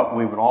 or what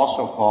we would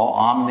also call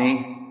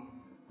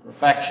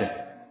omni-perfection.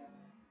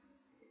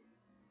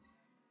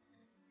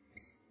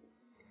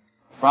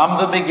 From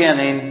the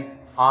beginning,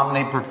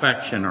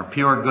 omni-perfection, or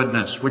pure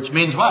goodness, which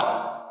means what?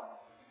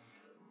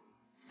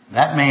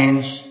 That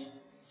means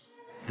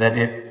that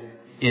it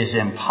is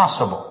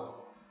impossible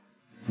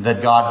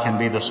that God can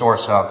be the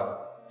source of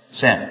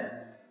sin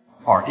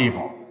or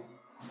evil.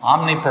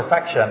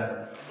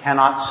 Omni-perfection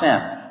cannot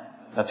sin.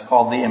 That's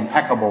called the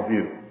impeccable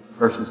view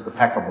versus the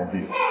peccable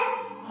view.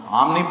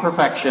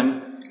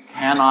 Omniperfection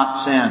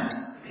cannot sin.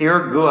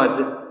 Pure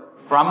good,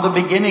 from the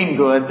beginning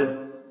good, it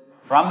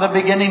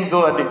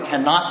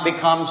cannot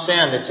become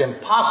sin. It's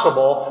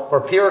impossible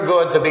for pure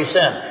good to be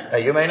sin. Now,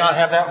 you may not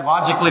have that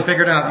logically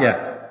figured out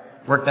yet.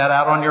 Work that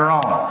out on your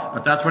own.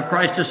 But that's what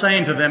Christ is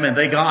saying to them, and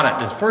they got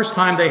it. It's the first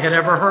time they had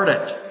ever heard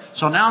it.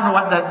 So now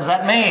what does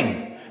that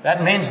mean?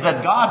 That means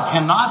that God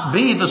cannot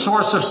be the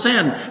source of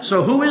sin.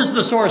 So who is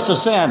the source of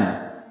sin?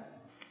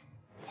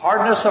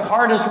 Hardness of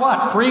heart is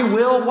what? Free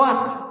will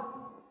what?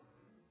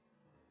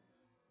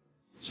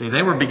 See,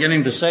 they were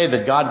beginning to say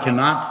that God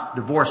cannot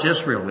divorce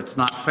Israel. It's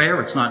not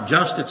fair, it's not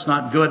just, it's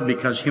not good,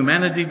 because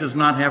humanity does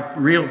not have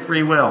real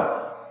free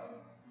will.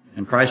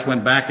 And Christ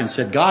went back and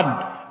said,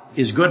 God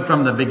is good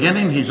from the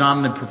beginning. He's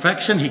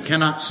omniperfection. He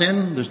cannot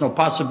sin. There's no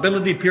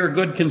possibility pure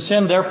good can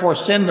sin. Therefore,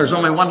 sin, there's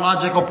only one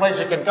logical place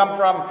it can come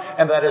from,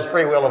 and that is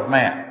free will of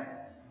man.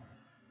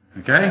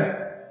 Okay?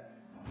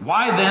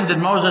 Why then did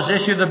Moses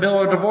issue the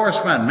bill of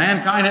divorcement?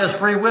 Mankind has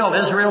free will.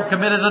 Israel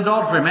committed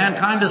adultery.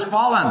 Mankind has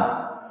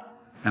fallen.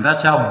 And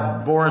that's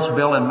how Boris,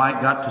 Bill, and Mike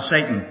got to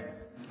Satan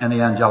and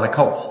the angelic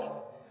host.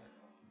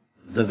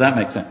 Does that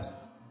make sense?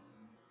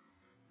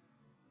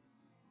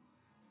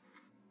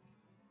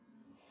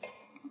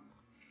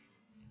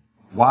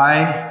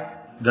 Why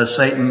does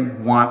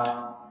Satan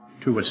want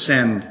to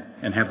ascend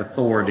and have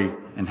authority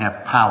and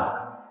have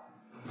power?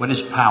 What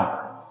is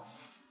power?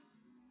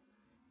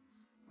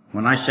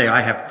 When I say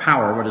I have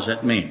power, what does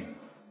that mean?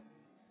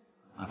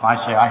 If I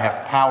say I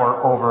have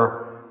power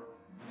over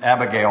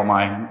Abigail,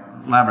 my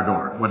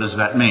Labrador, what does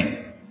that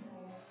mean?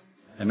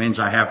 It means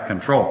I have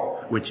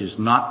control, which is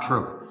not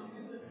true.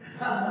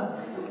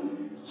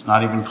 It's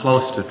not even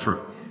close to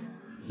true.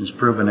 It's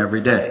proven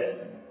every day.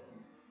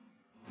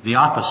 The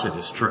opposite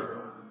is true.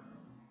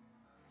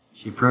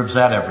 She proves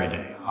that every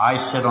day. I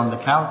sit on the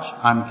couch.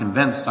 I'm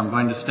convinced I'm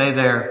going to stay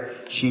there.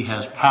 She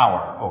has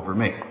power over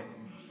me.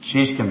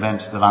 She's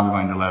convinced that I'm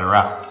going to let her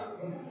out.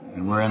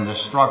 And we're in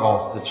this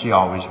struggle that she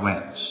always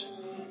wins.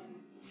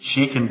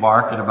 She can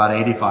bark at about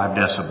 85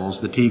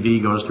 decibels. The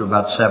TV goes to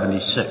about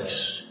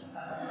 76.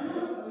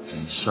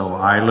 And so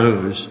I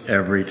lose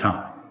every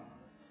time.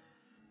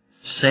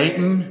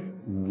 Satan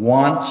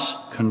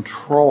wants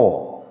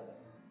control.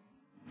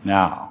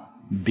 Now,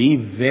 be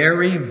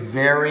very,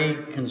 very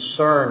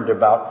concerned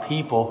about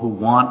people who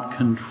want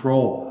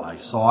control. I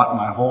saw it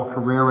my whole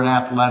career in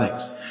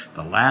athletics.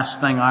 The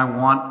last thing I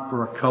want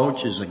for a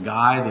coach is a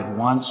guy that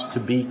wants to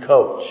be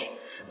coach.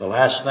 The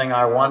last thing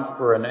I want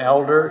for an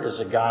elder is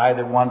a guy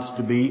that wants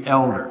to be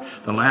elder.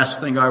 The last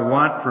thing I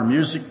want for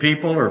music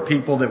people are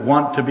people that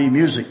want to be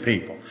music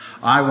people.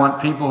 I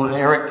want people,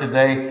 Eric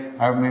today,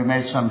 we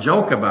made some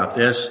joke about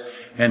this,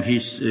 and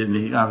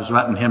I was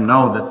letting him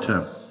know that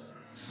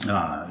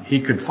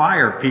he could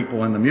fire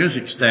people in the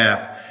music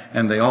staff,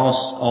 and they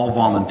all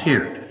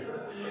volunteered.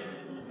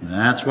 And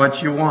that's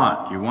what you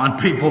want. You want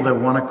people that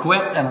want to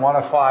quit and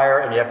want to fire,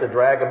 and you have to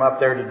drag them up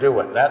there to do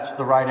it. That's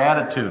the right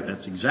attitude.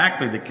 That's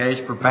exactly the case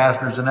for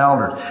pastors and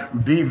elders.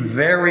 Be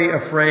very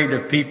afraid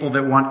of people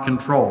that want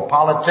control,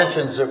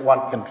 politicians that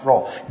want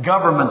control,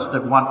 governments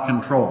that want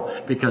control,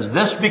 because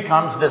this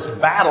becomes this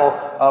battle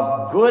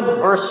of good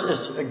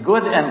versus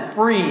good and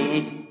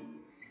free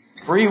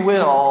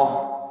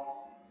will.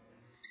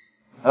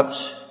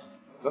 Oops.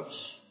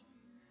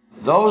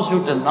 Those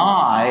who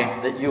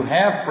deny that you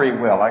have free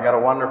will. I got a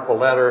wonderful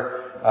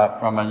letter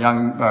from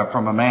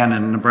a man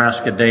in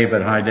Nebraska,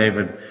 David. Hi,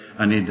 David.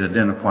 I need to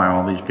identify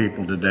all these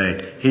people today.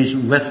 He's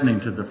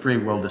listening to the free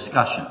will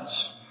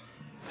discussions.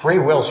 Free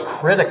will's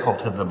critical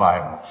to the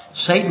Bible.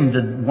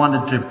 Satan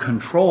wanted to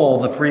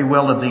control the free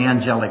will of the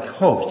angelic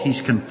host.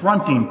 He's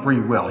confronting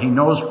free will. He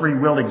knows free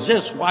will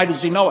exists. Why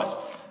does he know it?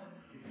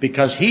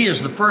 Because he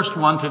is the first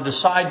one to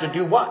decide to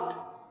do what?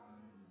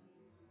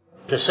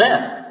 To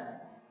sin.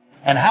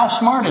 And how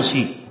smart is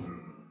he?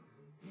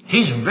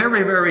 He's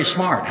very, very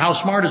smart. How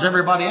smart is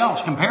everybody else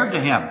compared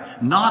to him?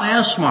 Not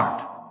as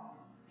smart.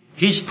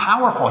 He's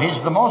powerful. He's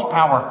the most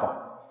powerful.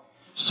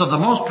 So the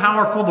most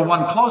powerful, the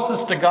one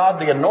closest to God,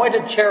 the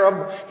anointed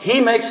cherub, he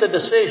makes a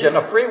decision,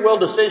 a free will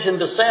decision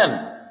to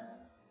sin.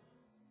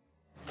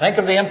 Think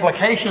of the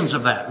implications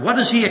of that. What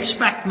does he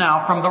expect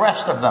now from the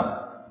rest of them?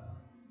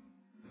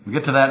 We'll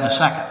get to that in a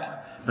second.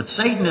 But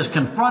Satan is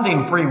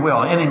confronting free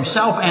will in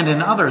himself and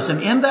in others. And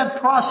in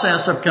that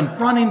process of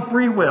confronting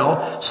free will,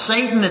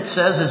 Satan, it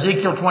says,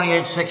 Ezekiel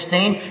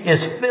 28:16,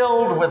 is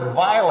filled with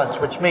violence,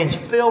 which means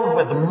filled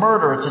with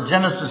murder. It's a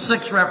Genesis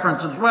 6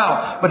 reference as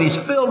well. But he's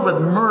filled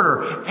with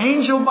murder.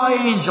 Angel by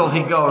angel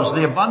he goes.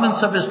 The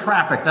abundance of his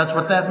traffic. That's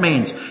what that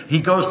means.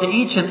 He goes to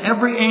each and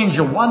every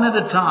angel one at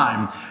a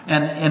time.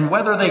 And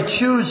whether they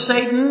choose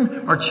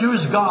Satan or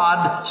choose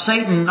God,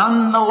 Satan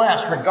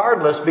nonetheless,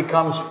 regardless,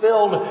 becomes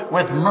filled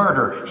with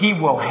murder. He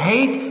will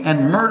hate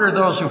and murder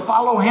those who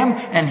follow him,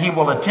 and he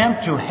will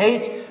attempt to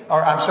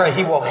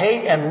he will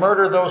hate and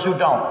murder those who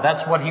don't.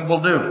 That's what he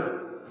will do,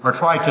 or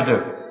try to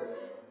do.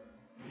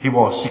 He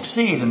will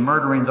succeed in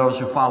murdering those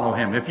who follow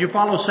him. If you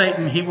follow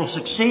Satan, he will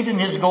succeed in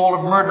his goal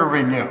of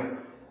murdering you.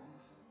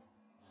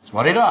 That's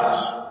what he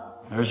does.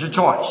 There's your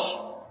choice.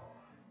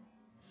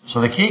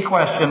 So the key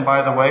question,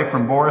 by the way,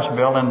 from Boris,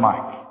 Bill, and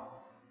Mike.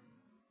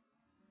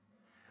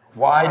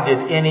 Why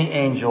did any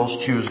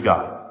angels choose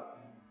God?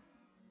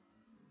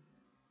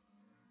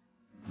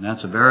 And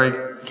that's a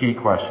very key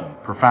question,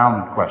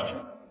 profound question.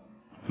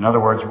 In other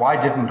words,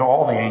 why didn't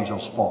all the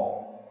angels fall?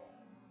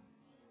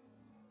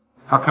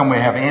 How come we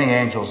have any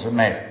angels that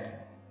made it?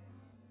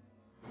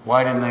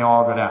 Why didn't they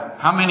all go down?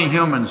 How many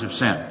humans have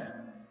sinned?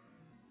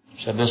 I've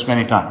said this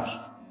many times.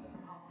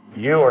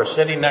 You are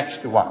sitting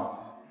next to one.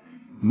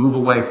 Move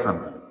away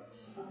from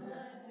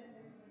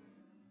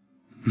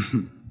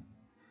them.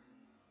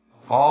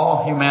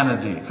 All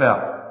humanity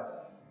fell.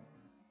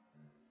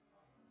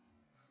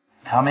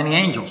 How many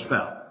angels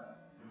fell?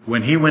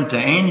 When he went to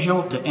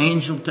angel to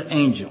angel to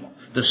angel,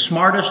 the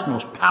smartest,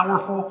 most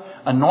powerful,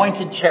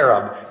 anointed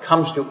cherub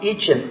comes to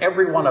each and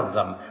every one of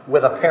them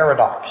with a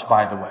paradox,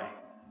 by the way.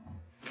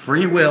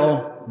 Free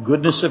will,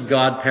 goodness of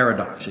God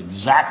paradox.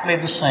 Exactly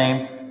the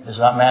same as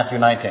Matthew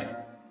 19.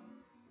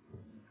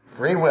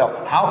 Free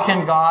will. How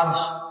can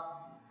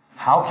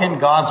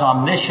God's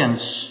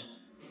omniscience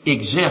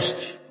exist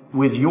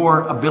with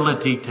your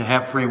ability to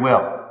have free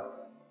will?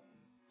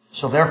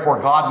 So therefore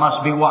God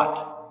must be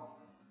what?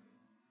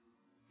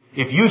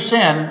 If you sin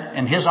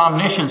and his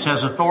omniscience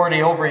has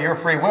authority over your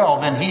free will,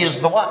 then he is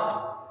the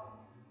what?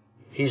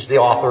 He's the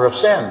author of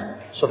sin.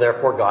 So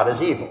therefore God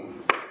is evil.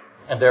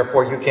 And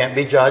therefore you can't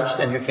be judged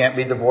and you can't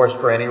be divorced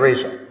for any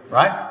reason.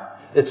 Right?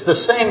 It's the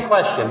same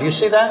question. Do you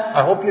see that?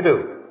 I hope you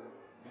do.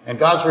 And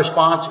God's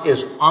response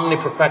is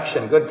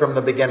omniperfection, good from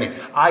the beginning.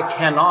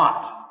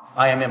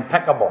 I am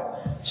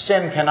impeccable.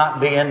 Sin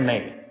cannot be in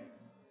me.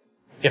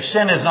 If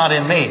sin is not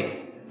in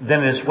me,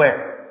 then it is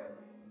where?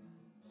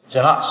 It's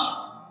in us.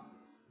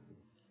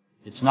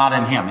 It's not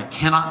in him. It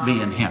cannot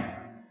be in him.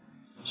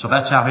 So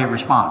that's how he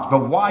responds.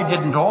 But why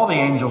didn't all the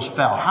angels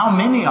fall? How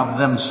many of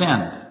them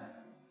sinned?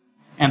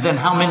 And then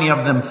how many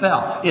of them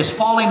fell? Is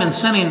falling and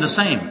sinning the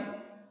same?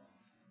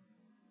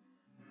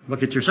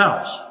 Look at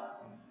yourselves.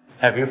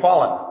 Have you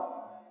fallen?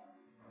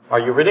 Are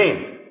you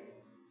redeemed?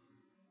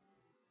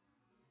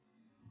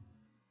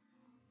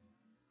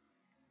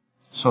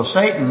 So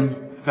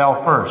Satan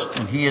fell first,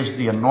 and he is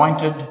the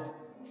anointed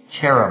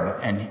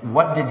cherub. And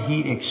what did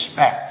he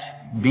expect,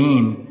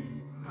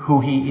 being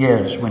who he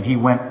is, when he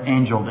went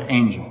angel to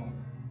angel?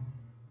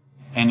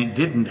 And it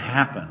didn't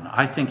happen.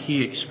 I think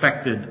he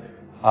expected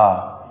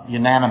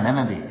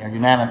unanimity,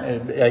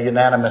 a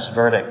unanimous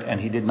verdict,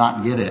 and he did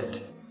not get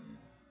it.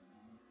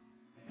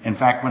 In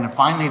fact, when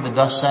finally the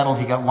dust settled,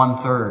 he got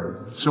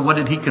 1/3. So what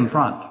did he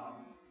confront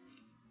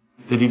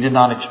that he did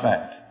not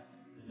expect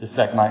the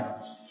second night?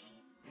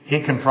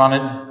 He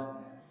confronted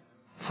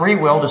free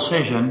will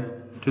decision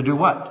to do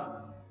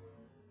what?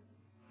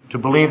 To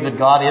believe that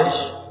God is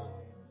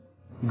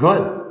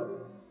good.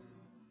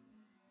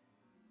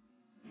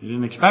 He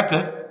didn't expect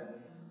it,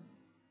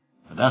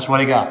 but that's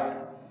what he got.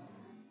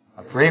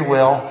 A free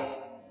will,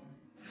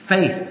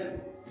 faith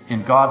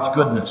in God's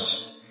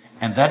goodness.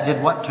 And that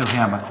did what to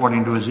him,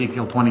 according to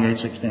Ezekiel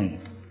 28:16?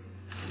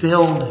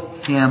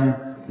 Filled him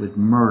with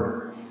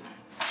murder.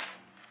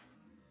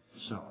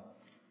 So,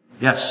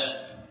 yes.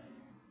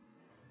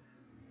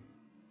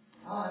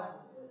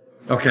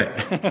 Okay.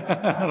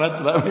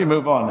 Let me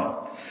move on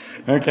now.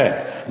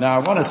 Okay. Now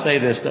I want to say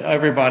this to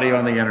everybody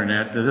on the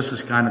internet. This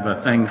is kind of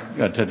a thing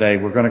today.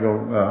 We're going to go,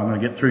 I'm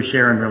going to get through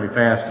sharing really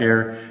fast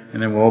here,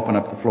 and then we'll open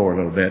up the floor a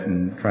little bit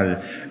and try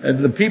to,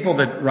 the people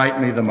that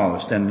write me the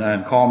most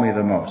and call me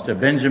the most.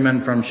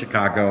 Benjamin from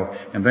Chicago.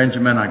 And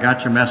Benjamin, I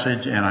got your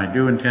message, and I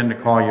do intend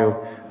to call you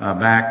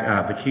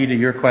back. The key to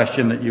your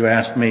question that you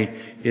asked me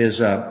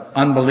is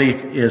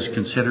unbelief is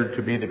considered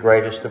to be the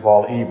greatest of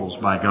all evils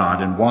by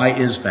God. And why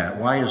is that?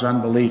 Why is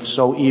unbelief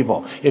so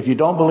evil? If you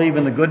don't believe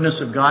in the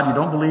goodness of God, you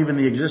don't believe in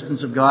the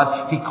existence of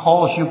God, he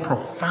calls you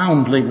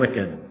profoundly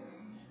wicked.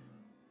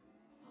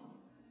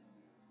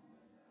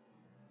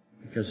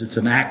 Because it's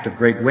an act of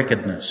great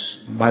wickedness.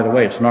 By the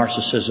way, it's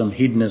narcissism,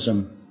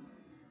 hedonism.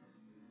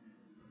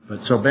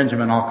 But so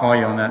Benjamin, I'll call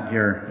you on that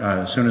here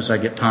as soon as I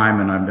get time,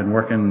 and I've been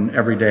working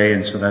every day,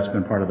 and so that's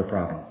been part of the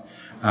problem.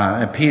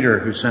 And Peter,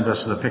 who sent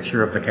us the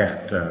picture of the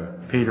cat.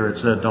 Peter,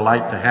 it's a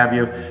delight to have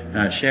you.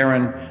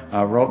 Sharon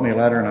wrote me a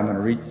letter, and I'm going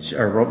to read,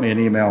 or wrote me an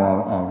email.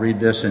 I'll read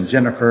this. And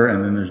Jennifer,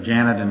 and then there's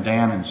Janet and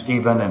Dan and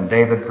Stephen and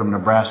David from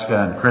Nebraska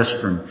and Chris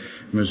from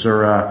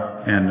Missouri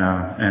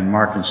and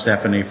Mark and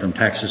Stephanie from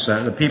Texas.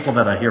 The people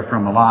that I hear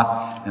from a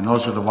lot, and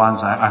those are the ones.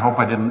 I hope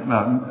I didn't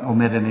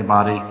omit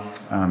anybody.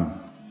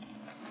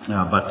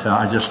 But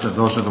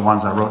those are the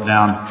ones I wrote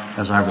down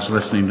as I was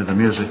listening to the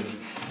music.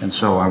 And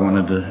so I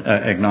wanted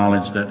to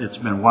acknowledge that it's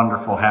been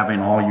wonderful having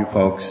all you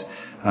folks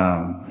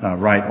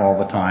write all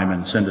the time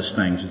and send us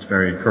things. It's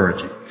very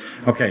encouraging.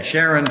 Okay,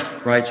 Sharon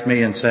writes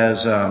me and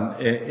says,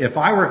 if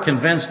I were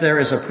convinced there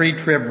is a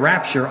pre-trib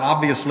rapture,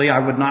 obviously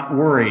I would not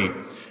worry.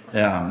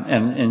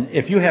 And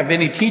if you have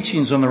any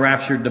teachings on the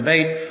rapture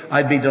debate,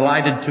 I'd be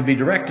delighted to be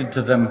directed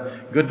to them.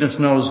 Goodness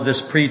knows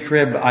this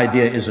pre-trib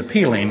idea is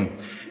appealing.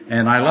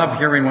 And I love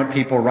hearing what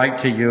people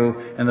write to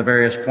you and the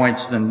various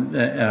points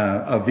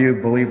of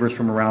view believers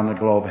from around the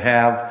globe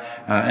have.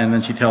 And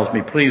then she tells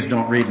me, please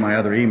don't read my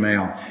other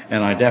email.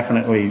 And I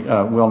definitely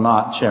will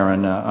not,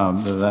 Sharon.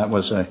 That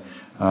was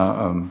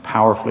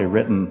powerfully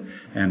written,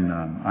 and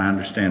I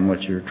understand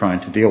what you're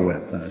trying to deal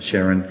with.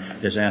 Sharon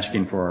is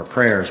asking for our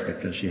prayers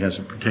because she has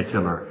a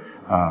particular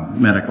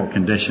medical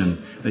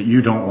condition that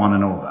you don't want to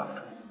know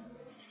about.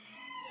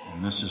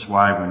 And this is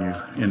why when you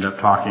end up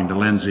talking to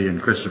Lindsay and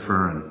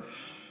Christopher and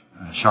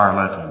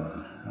Charlotte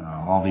and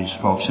all these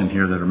folks in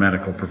here that are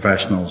medical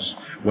professionals,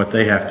 what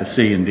they have to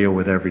see and deal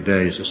with every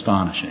day is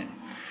astonishing.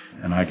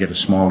 And I get a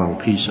small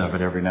little piece of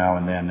it every now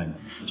and then. And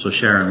so,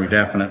 Sharon, we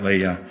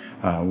definitely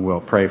will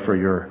pray for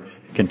your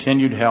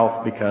continued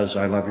health because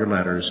I love your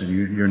letters and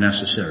you're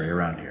necessary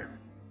around here.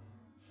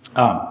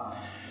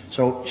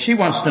 So she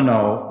wants to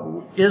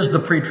know, is the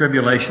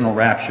pre-tribulational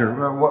rapture,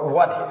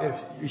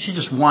 she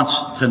just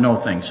wants to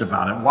know things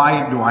about it.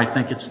 Why do I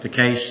think it's the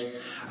case?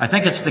 I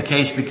think it's the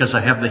case because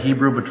I have the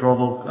Hebrew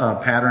betrothal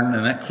pattern,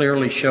 and that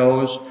clearly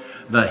shows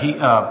the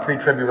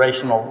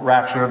pre-tribulational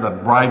rapture.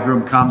 The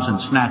bridegroom comes and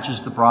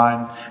snatches the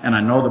bride, and I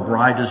know the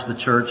bride is the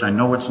church. I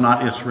know it's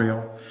not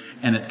Israel,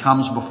 and it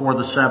comes before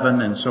the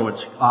seven, and so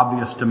it's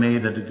obvious to me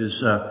that it is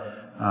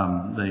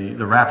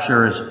the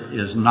rapture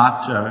is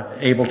not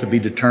able to be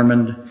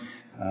determined,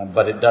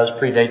 but it does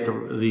predate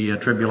the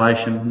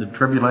tribulation. The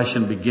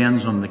tribulation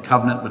begins on the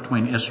covenant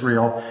between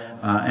Israel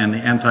and the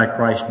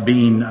Antichrist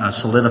being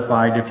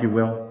solidified, if you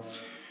will.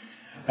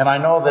 And I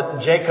know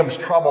that Jacob's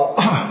trouble,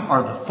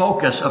 or the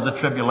focus of the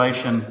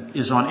tribulation,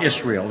 is on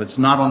Israel. It's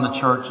not on the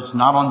church. It's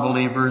not on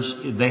believers.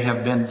 They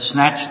have been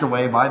snatched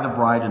away by the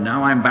bride, and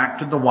now I'm back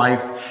to the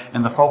wife,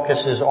 and the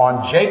focus is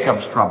on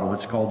Jacob's trouble.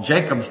 It's called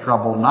Jacob's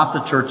trouble, not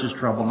the church's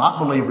trouble, not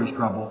believers'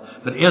 trouble,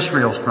 but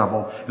Israel's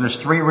trouble. And there's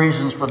three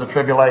reasons for the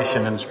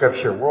tribulation in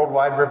Scripture.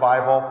 Worldwide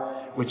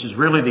revival, which is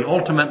really the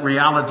ultimate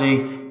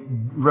reality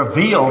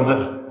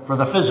revealed for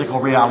the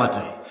physical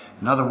reality.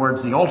 In other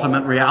words, the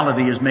ultimate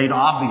reality is made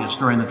obvious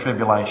during the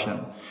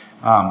tribulation.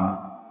 That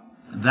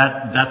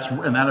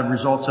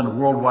results in a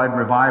worldwide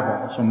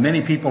revival. So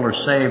many people are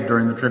saved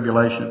during the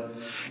tribulation.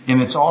 And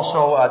it's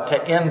also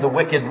to end the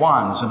wicked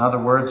ones. In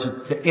other words,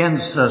 it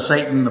ends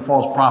Satan, the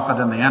false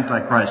prophet, and the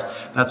Antichrist.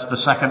 That's the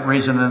second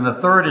reason. And the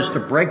third is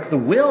to break the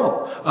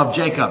will of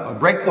Jacob,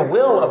 break the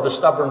will of the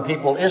stubborn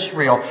people,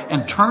 Israel,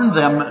 and turn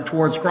them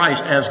towards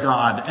Christ as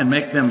God, and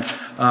make them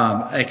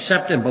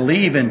accept and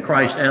believe in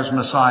Christ as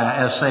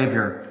Messiah, as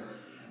Savior.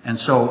 And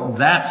so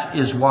that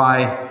is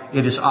why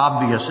it is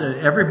obvious.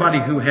 Everybody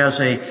who has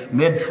a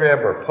mid-trib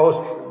or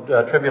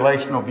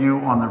post-tribulational view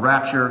on the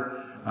rapture,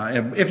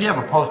 if you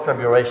have a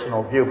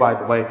post-tribulational view, by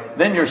the way,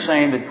 then you're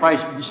saying that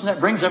Christ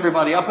brings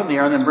everybody up in the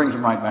air and then brings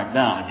them right back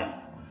down again.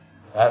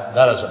 That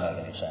doesn't make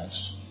any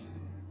sense.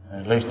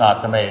 At least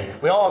not to me.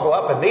 We all go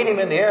up and meet him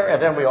in the air,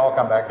 and then we all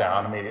come back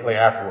down immediately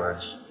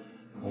afterwards.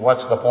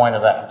 What's the point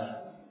of that?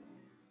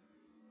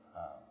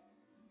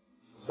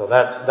 So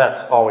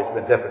that's always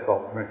been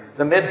difficult.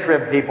 The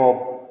mid-trib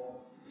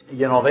people,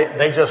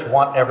 they just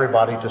want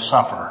everybody to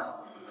suffer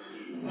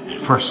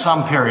for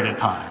some period of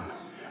time.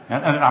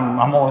 And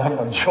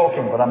I'm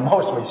joking, but I'm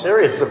mostly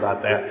serious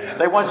about that.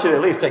 They want you to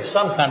at least take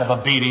some kind of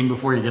a beating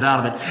before you get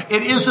out of it.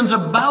 It isn't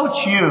about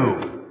you.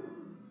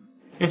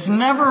 It's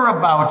never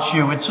about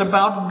you. It's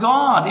about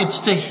God. It's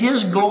to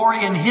His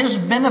glory and His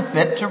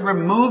benefit to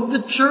remove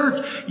the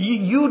church.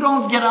 You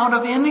don't get out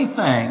of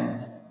anything.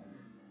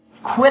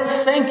 Quit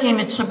thinking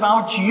it's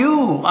about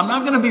you. I'm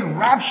not going to be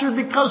raptured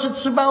because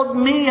it's about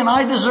me and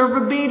I deserve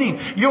a beating.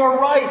 You're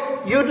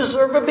right. You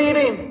deserve a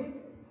beating.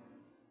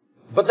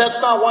 But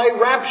that's not why He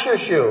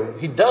raptures you.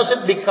 He does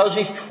it because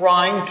He's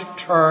trying to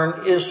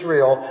turn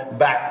Israel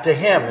back to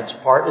Him. It's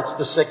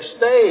the sixth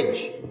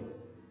stage.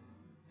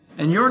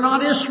 And you're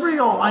not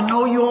Israel. I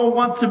know you all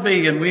want to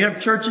be. And we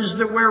have churches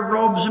that wear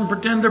robes and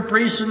pretend they're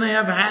priests and they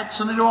have hats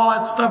and they do all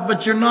that stuff.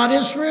 But you're not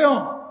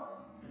Israel.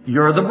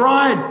 You're the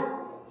bride.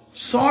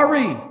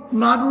 Sorry.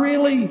 Not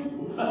really.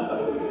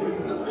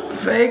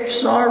 Fake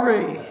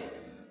sorry.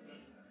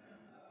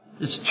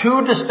 It's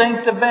two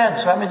distinct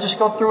events. Let me just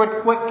go through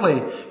it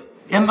quickly.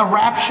 In the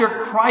rapture,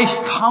 Christ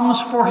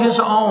comes for His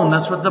own.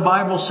 That's what the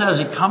Bible says.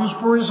 He comes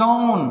for His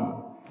own.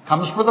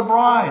 Comes for the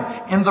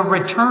bride. In the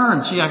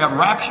return. See, I got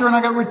rapture and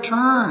I got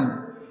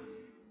return.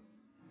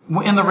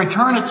 In the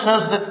return, it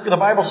says that the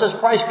Bible says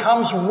Christ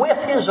comes with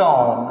His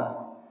own.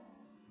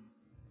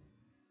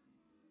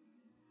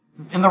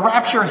 In the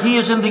rapture, He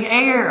is in the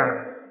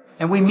air.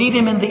 And we meet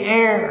Him in the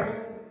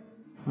air.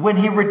 When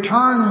He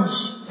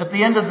returns at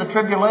the end of the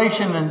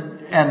tribulation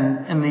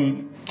and in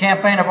the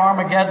campaign of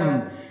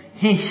Armageddon,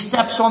 He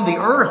steps on the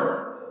earth.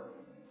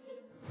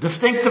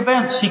 Distinct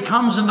events. He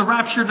comes in the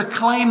rapture to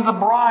claim the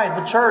bride,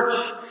 the church.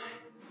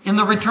 In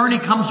the return, He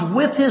comes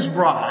with His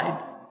bride.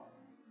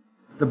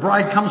 The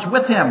bride comes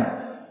with Him.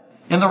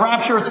 In the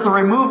rapture, it's the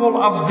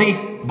removal of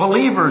the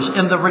believers.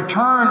 In the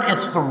return,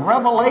 it's the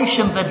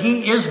revelation that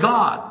He is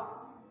God.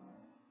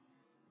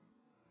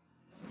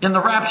 In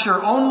the rapture,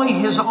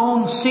 only His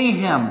own see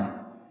Him.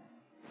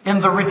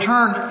 In the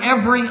return,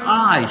 every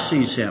eye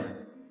sees Him.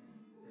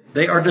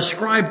 They are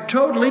described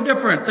totally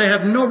different. They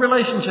have no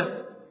relationship.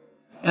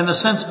 In the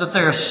sense that they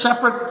are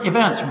separate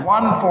events.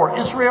 One for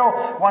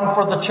Israel, one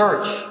for the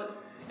church.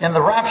 In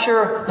the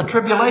rapture, the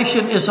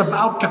tribulation is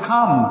about to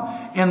come.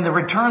 In the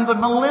return, the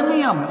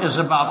millennium is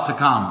about to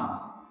come.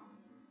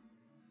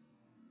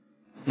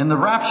 In the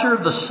rapture,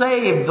 the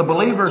saved, the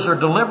believers, are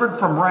delivered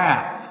from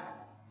wrath.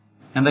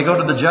 And they go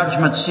to the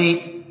judgment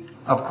seat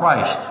of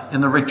Christ.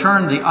 In the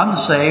return, the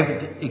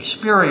unsaved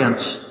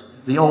experience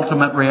the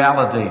ultimate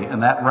reality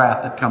and that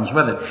wrath that comes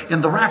with it.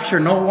 In the rapture,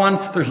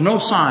 there's no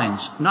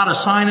signs. Not a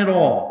sign at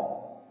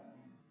all.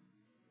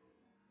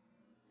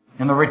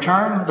 In the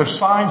return, there's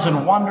signs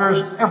and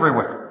wonders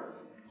everywhere.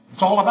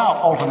 It's all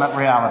about ultimate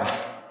reality.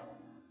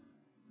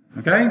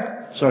 Okay?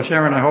 So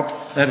Sharon, I hope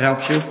that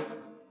helps you.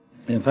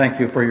 And thank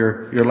you for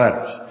your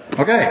letters.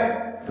 Okay.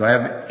 Do I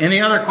have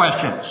any other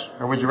questions?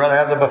 Or would you rather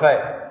have the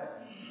buffet?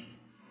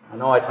 I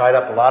know I tied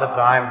up a lot of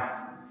time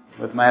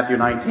with Matthew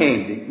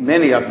 19.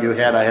 Many of you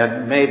I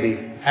had maybe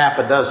half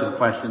a dozen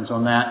questions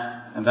on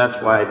that, and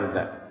that's why I did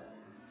that.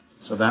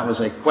 So that was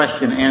a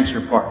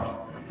question-answer part.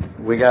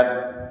 We got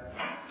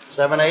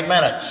 7-8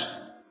 minutes.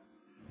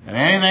 And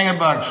anything that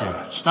bugs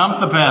you, stump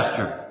the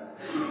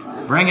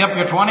pastor. Bring up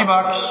your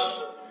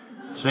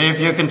 $20. See if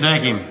you can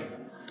take him.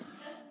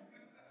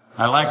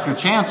 I like your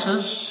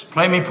chances.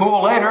 Play me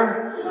pool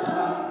later.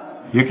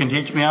 You can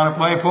teach me how to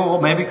play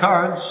pool, maybe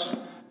cards.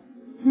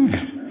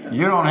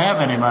 You don't have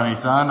any money,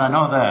 son. I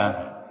know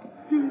that.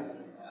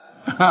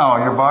 Oh,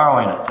 you're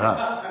borrowing it,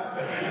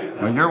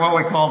 huh? Well, you're what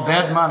we call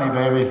dead money,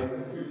 baby.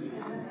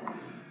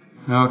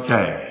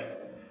 Okay.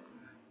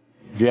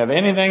 Do you have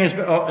anything?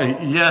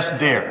 Yes,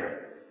 dear.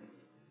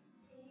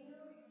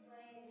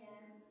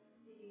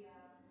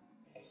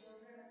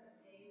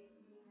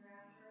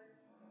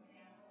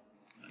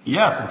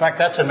 Yes, in fact,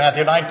 that's in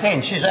Matthew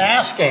 19. She's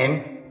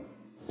asking,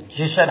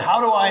 she said, how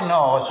do I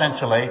know,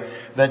 essentially,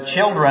 that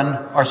children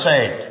are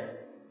saved?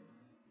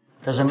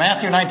 Because in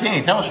Matthew 19,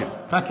 he tells you.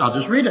 In fact, I'll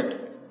just read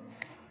it.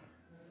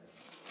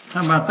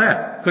 How about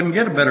that? Couldn't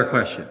get a better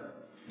question.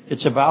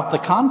 It's about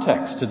the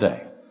context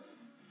today.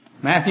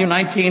 Matthew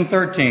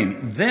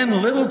 19:13.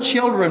 Then little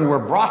children were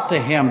brought to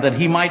him that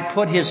he might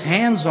put his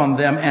hands on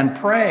them and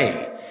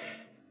pray.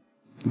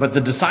 But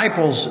the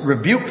disciples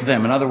rebuked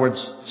them. In other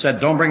words,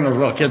 said, don't bring those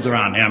little kids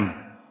around him.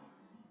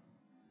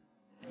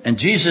 And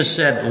Jesus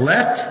said,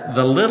 let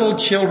the little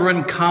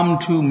children come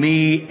to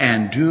me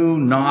and do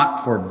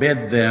not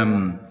forbid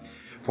them,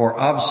 for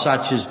of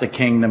such is the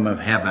kingdom of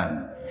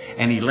heaven.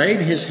 And he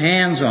laid his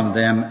hands on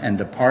them and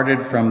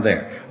departed from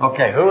there.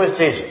 Okay, who is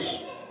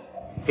Jesus?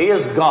 He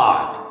is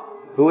God.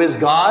 Who is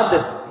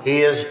God?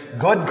 He is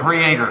good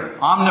creator,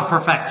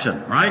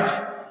 omniperfection,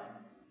 right?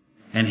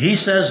 And he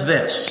says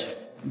this.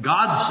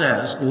 God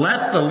says,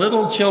 let the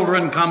little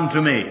children come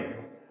to me.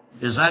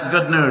 Is that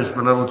good news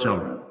for little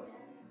children?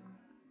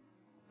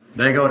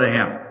 They go to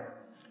him.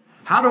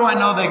 How do I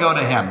know they go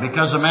to him?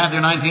 Because of Matthew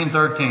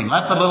 19:13.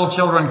 Let the little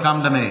children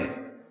come to me.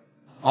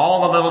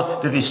 All the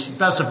little, did he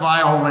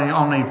specify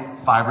only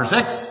 5 or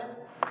 6?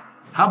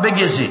 How big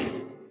is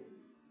he?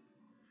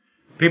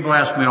 People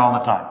ask me all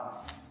the time.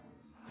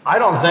 I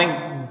don't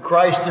think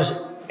Christ is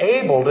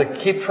able to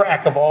keep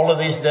track of all of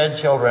these dead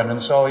children,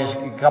 and so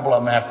a couple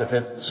of them have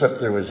to slip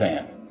through his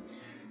hand.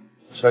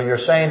 So you're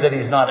saying that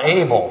he's not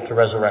able to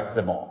resurrect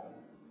them all.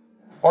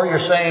 Or you're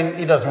saying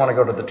he doesn't want to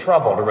go to the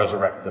trouble to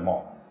resurrect them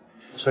all.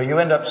 So you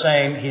end up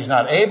saying he's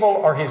not able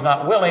or he's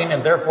not willing,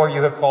 and therefore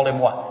you have called him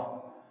what?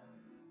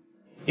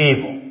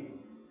 Evil.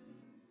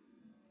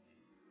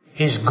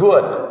 He's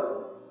good.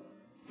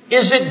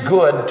 Is it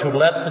good to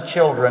let the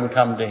children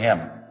come to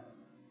him?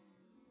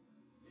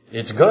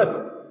 It's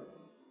good.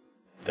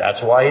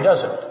 That's why he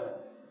does it.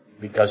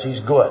 Because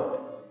he's good.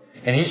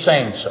 And he's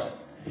saying so.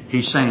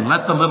 He's saying,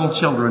 let the little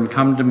children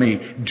come to me.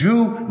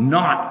 Do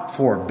not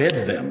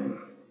forbid them.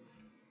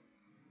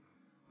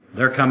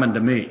 They're coming to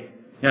me.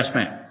 Yes,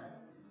 ma'am.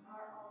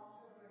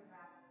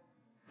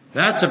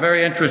 That's a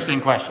very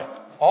interesting question.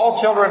 All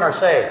children are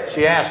saved.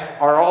 She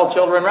asked, are all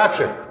children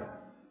raptured?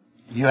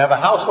 You have a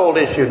household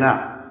issue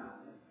now.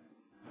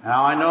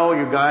 Now I know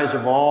you guys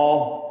have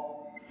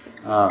all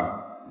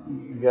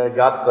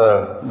got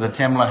the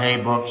Tim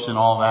LaHaye books and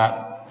all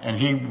that, and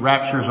he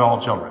raptures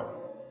all children.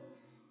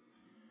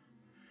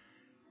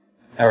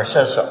 Or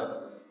says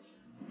so.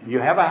 You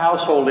have a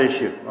household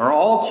issue. Are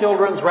all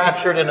children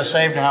raptured in a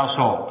saved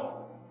household?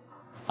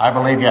 I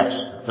believe yes,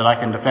 that I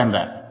can defend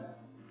that.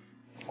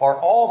 Are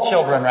all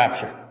children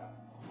raptured?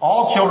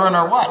 All children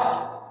are what?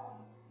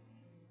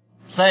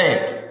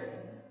 Saved.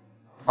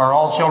 Are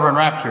all children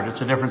raptured?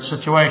 It's a different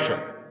situation.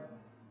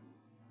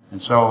 And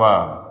so,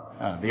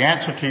 the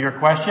answer to your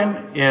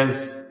question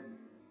is,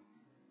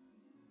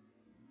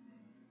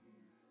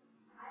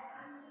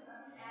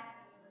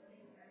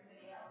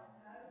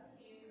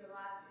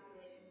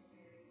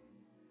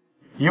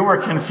 You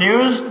were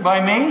confused by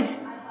me?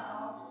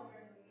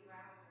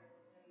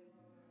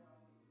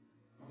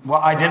 Well,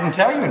 I didn't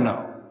tell you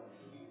no.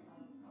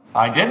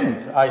 I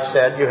didn't. I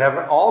said you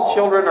have all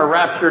children are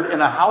raptured in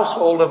a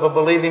household of a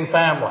believing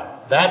family.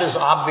 That is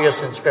obvious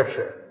in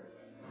Scripture.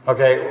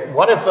 Okay,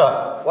 what if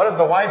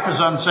the wife is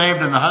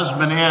unsaved and the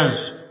husband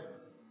is?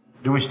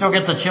 Do we still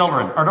get the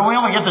children? Or do we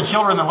only get the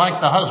children that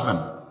like the husband?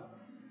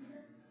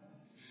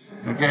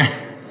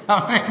 Okay.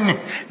 I mean,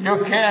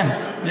 you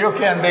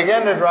can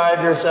begin to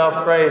drive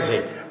yourself crazy.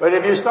 But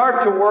if you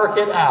start to work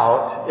it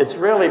out, it's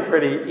really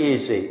pretty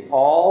easy.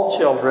 All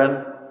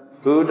children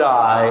who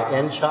die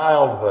in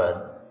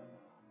childhood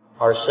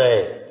are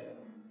saved.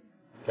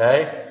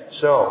 Okay?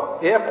 So,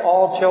 if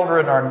all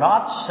children are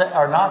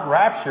not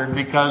raptured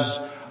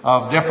because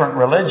of different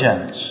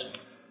religions,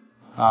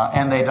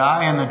 and they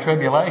die in the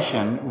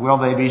tribulation, will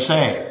they be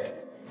saved?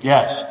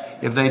 Yes.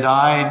 If they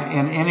died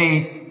in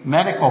any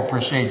medical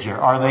procedure,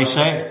 are they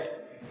saved?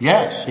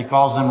 Yes. He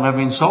calls them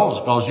living souls.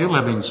 He calls you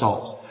living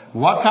souls.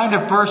 What kind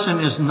of person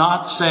is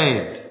not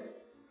saved?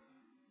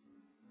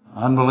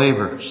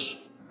 Unbelievers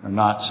are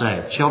not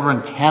saved.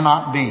 Children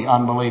cannot be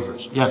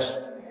unbelievers. Yes.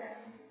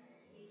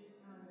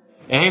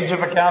 Age of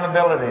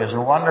accountability is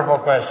a wonderful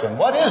question.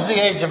 What is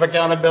the age of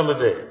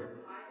accountability?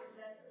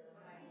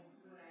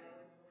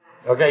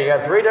 Okay, you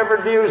have three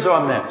different views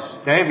on this.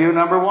 Okay, view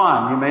number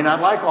one. You may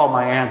not like all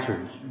my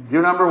answers.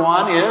 View number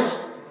one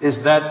is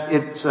that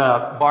it's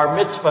bar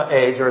mitzvah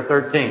age, or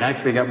 13.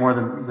 Actually, you got more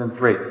than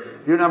three.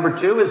 View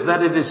number two is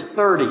that it is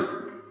 30.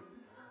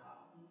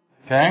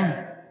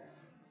 Okay?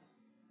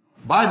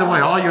 By the way,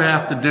 all you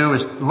have to do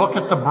is look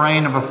at the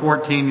brain of a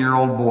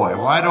 14-year-old boy.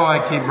 Why do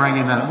I keep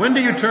bringing that up? When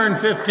do you turn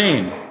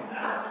 15?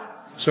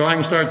 So I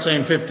can start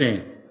saying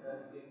 15.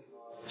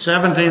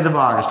 17th of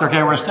August.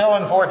 Okay, we're still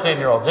in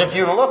 14-year-olds. If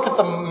you look at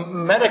the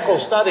medical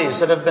studies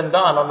that have been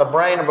done on the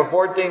brain of a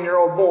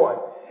 14-year-old boy,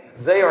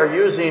 they are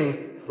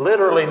using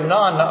literally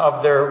none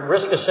of their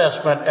risk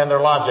assessment and their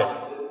logic.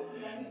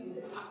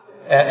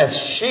 And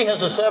she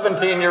has a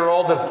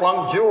 17-year-old that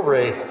flunked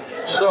jewelry.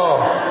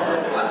 So,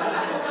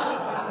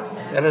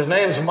 and his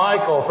name's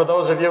Michael, for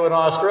those of you in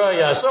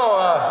Australia. So,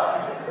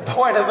 the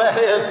point of that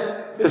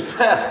is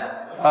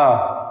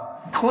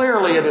that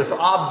clearly it is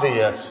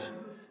obvious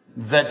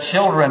that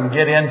children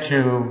get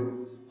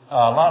into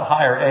a lot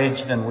higher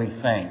age than we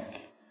think.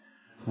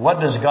 What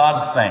does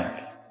God think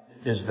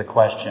is the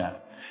question.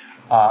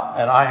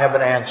 And I have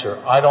an answer.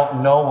 I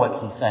don't know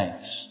what He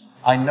thinks.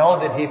 I know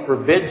that He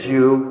forbids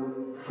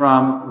you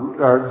from,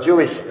 or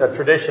Jewish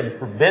tradition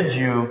forbids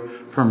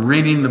you from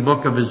reading the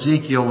book of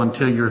Ezekiel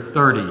until you're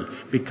 30,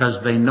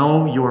 because they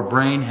know your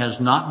brain has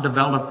not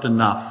developed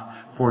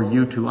enough for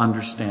you to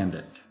understand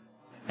it.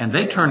 And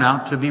they turn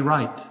out to be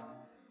right.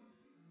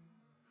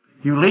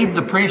 You leave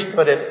the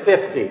priesthood at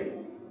 50.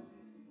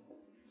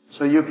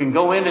 So you can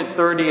go in at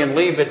 30 and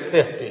leave at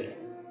 50.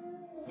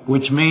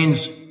 Which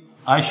means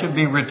I should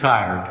be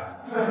retired.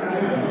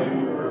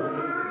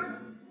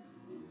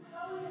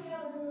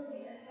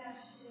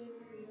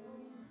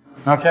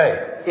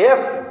 Okay.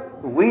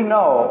 If we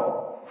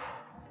know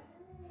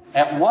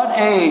at what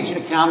age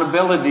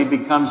accountability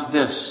becomes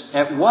this,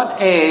 at what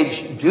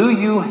age do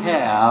you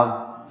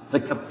have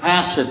the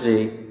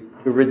capacity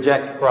to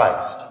reject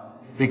Christ?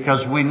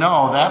 Because we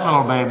know that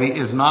little baby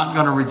is not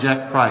going to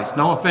reject Christ.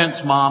 No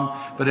offense,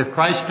 Mom, but if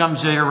Christ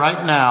comes here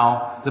right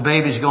now, the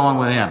baby's going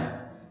with Him.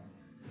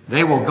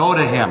 They will go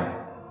to Him.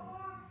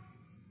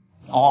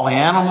 All the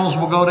animals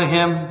will go to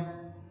Him.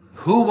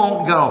 Who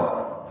won't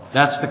go?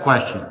 That's the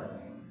question.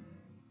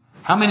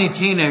 How many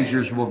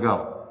teenagers will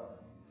go?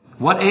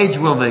 What age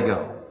will they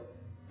go?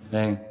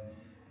 Okay.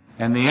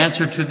 And the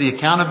answer to the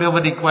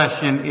accountability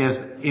question is,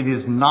 it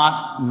is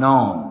not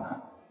known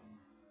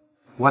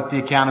what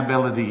the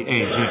accountability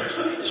age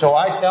is. So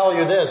I tell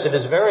you this, it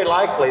is very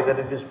likely that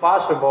it is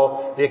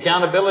possible the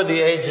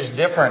accountability age is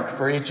different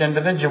for each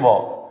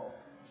individual.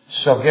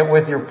 So get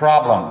with your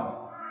problem.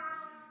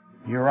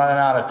 You're running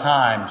out of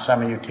time,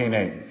 some of you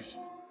teenagers.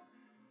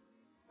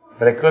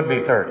 But it could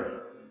be 30.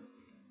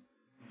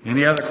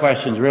 Any other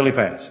questions really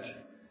fast?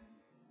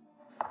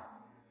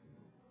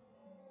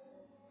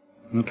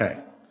 Okay.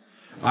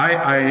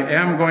 I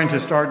am going to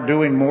start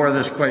doing more of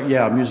this.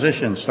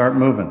 Musicians, start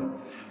moving.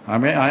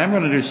 I am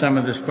going to do some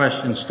of this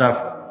question stuff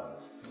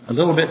a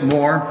little bit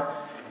more,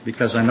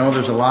 because I know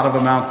there's a lot of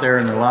them out there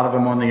and a lot of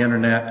them on the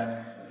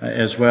internet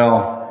as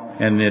well.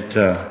 And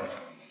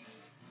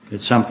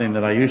it's something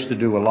that I used to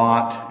do a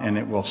lot, and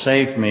it will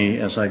save me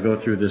as I go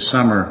through this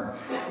summer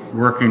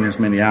working as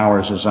many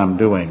hours as I'm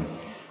doing.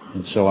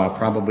 And so I'll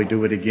probably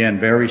do it again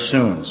very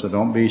soon. So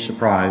don't be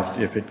surprised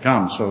if it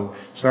comes. So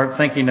start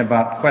thinking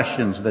about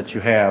questions that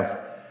you have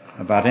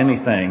about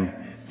anything,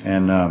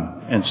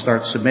 and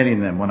start submitting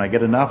them. When I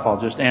get enough,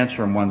 I'll just answer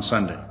them one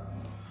Sunday.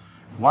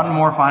 One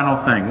more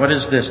final thing. What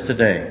is this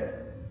today?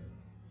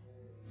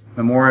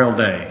 Memorial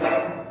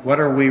Day. What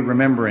are we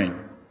remembering?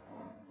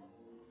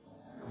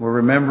 We're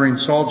remembering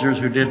soldiers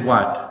who did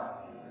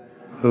what?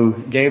 Who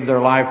gave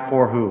their life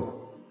for who?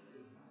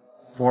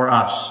 For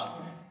us.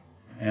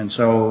 And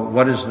so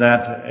what is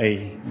that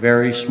a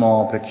very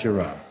small picture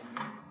of?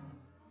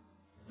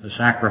 The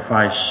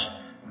sacrifice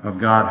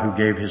of God who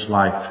gave His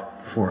life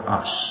for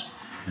us.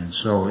 And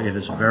so it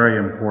is a very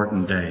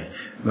important day.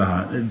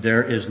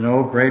 There is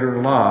no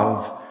greater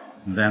love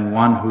than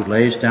one who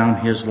lays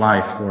down his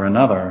life for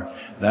another.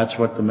 That's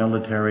what the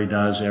military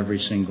does every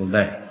single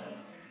day.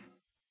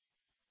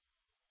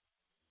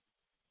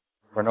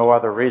 For no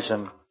other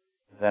reason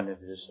than it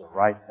is the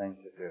right thing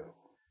to do.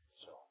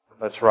 So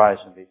let's rise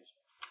and be dismissed.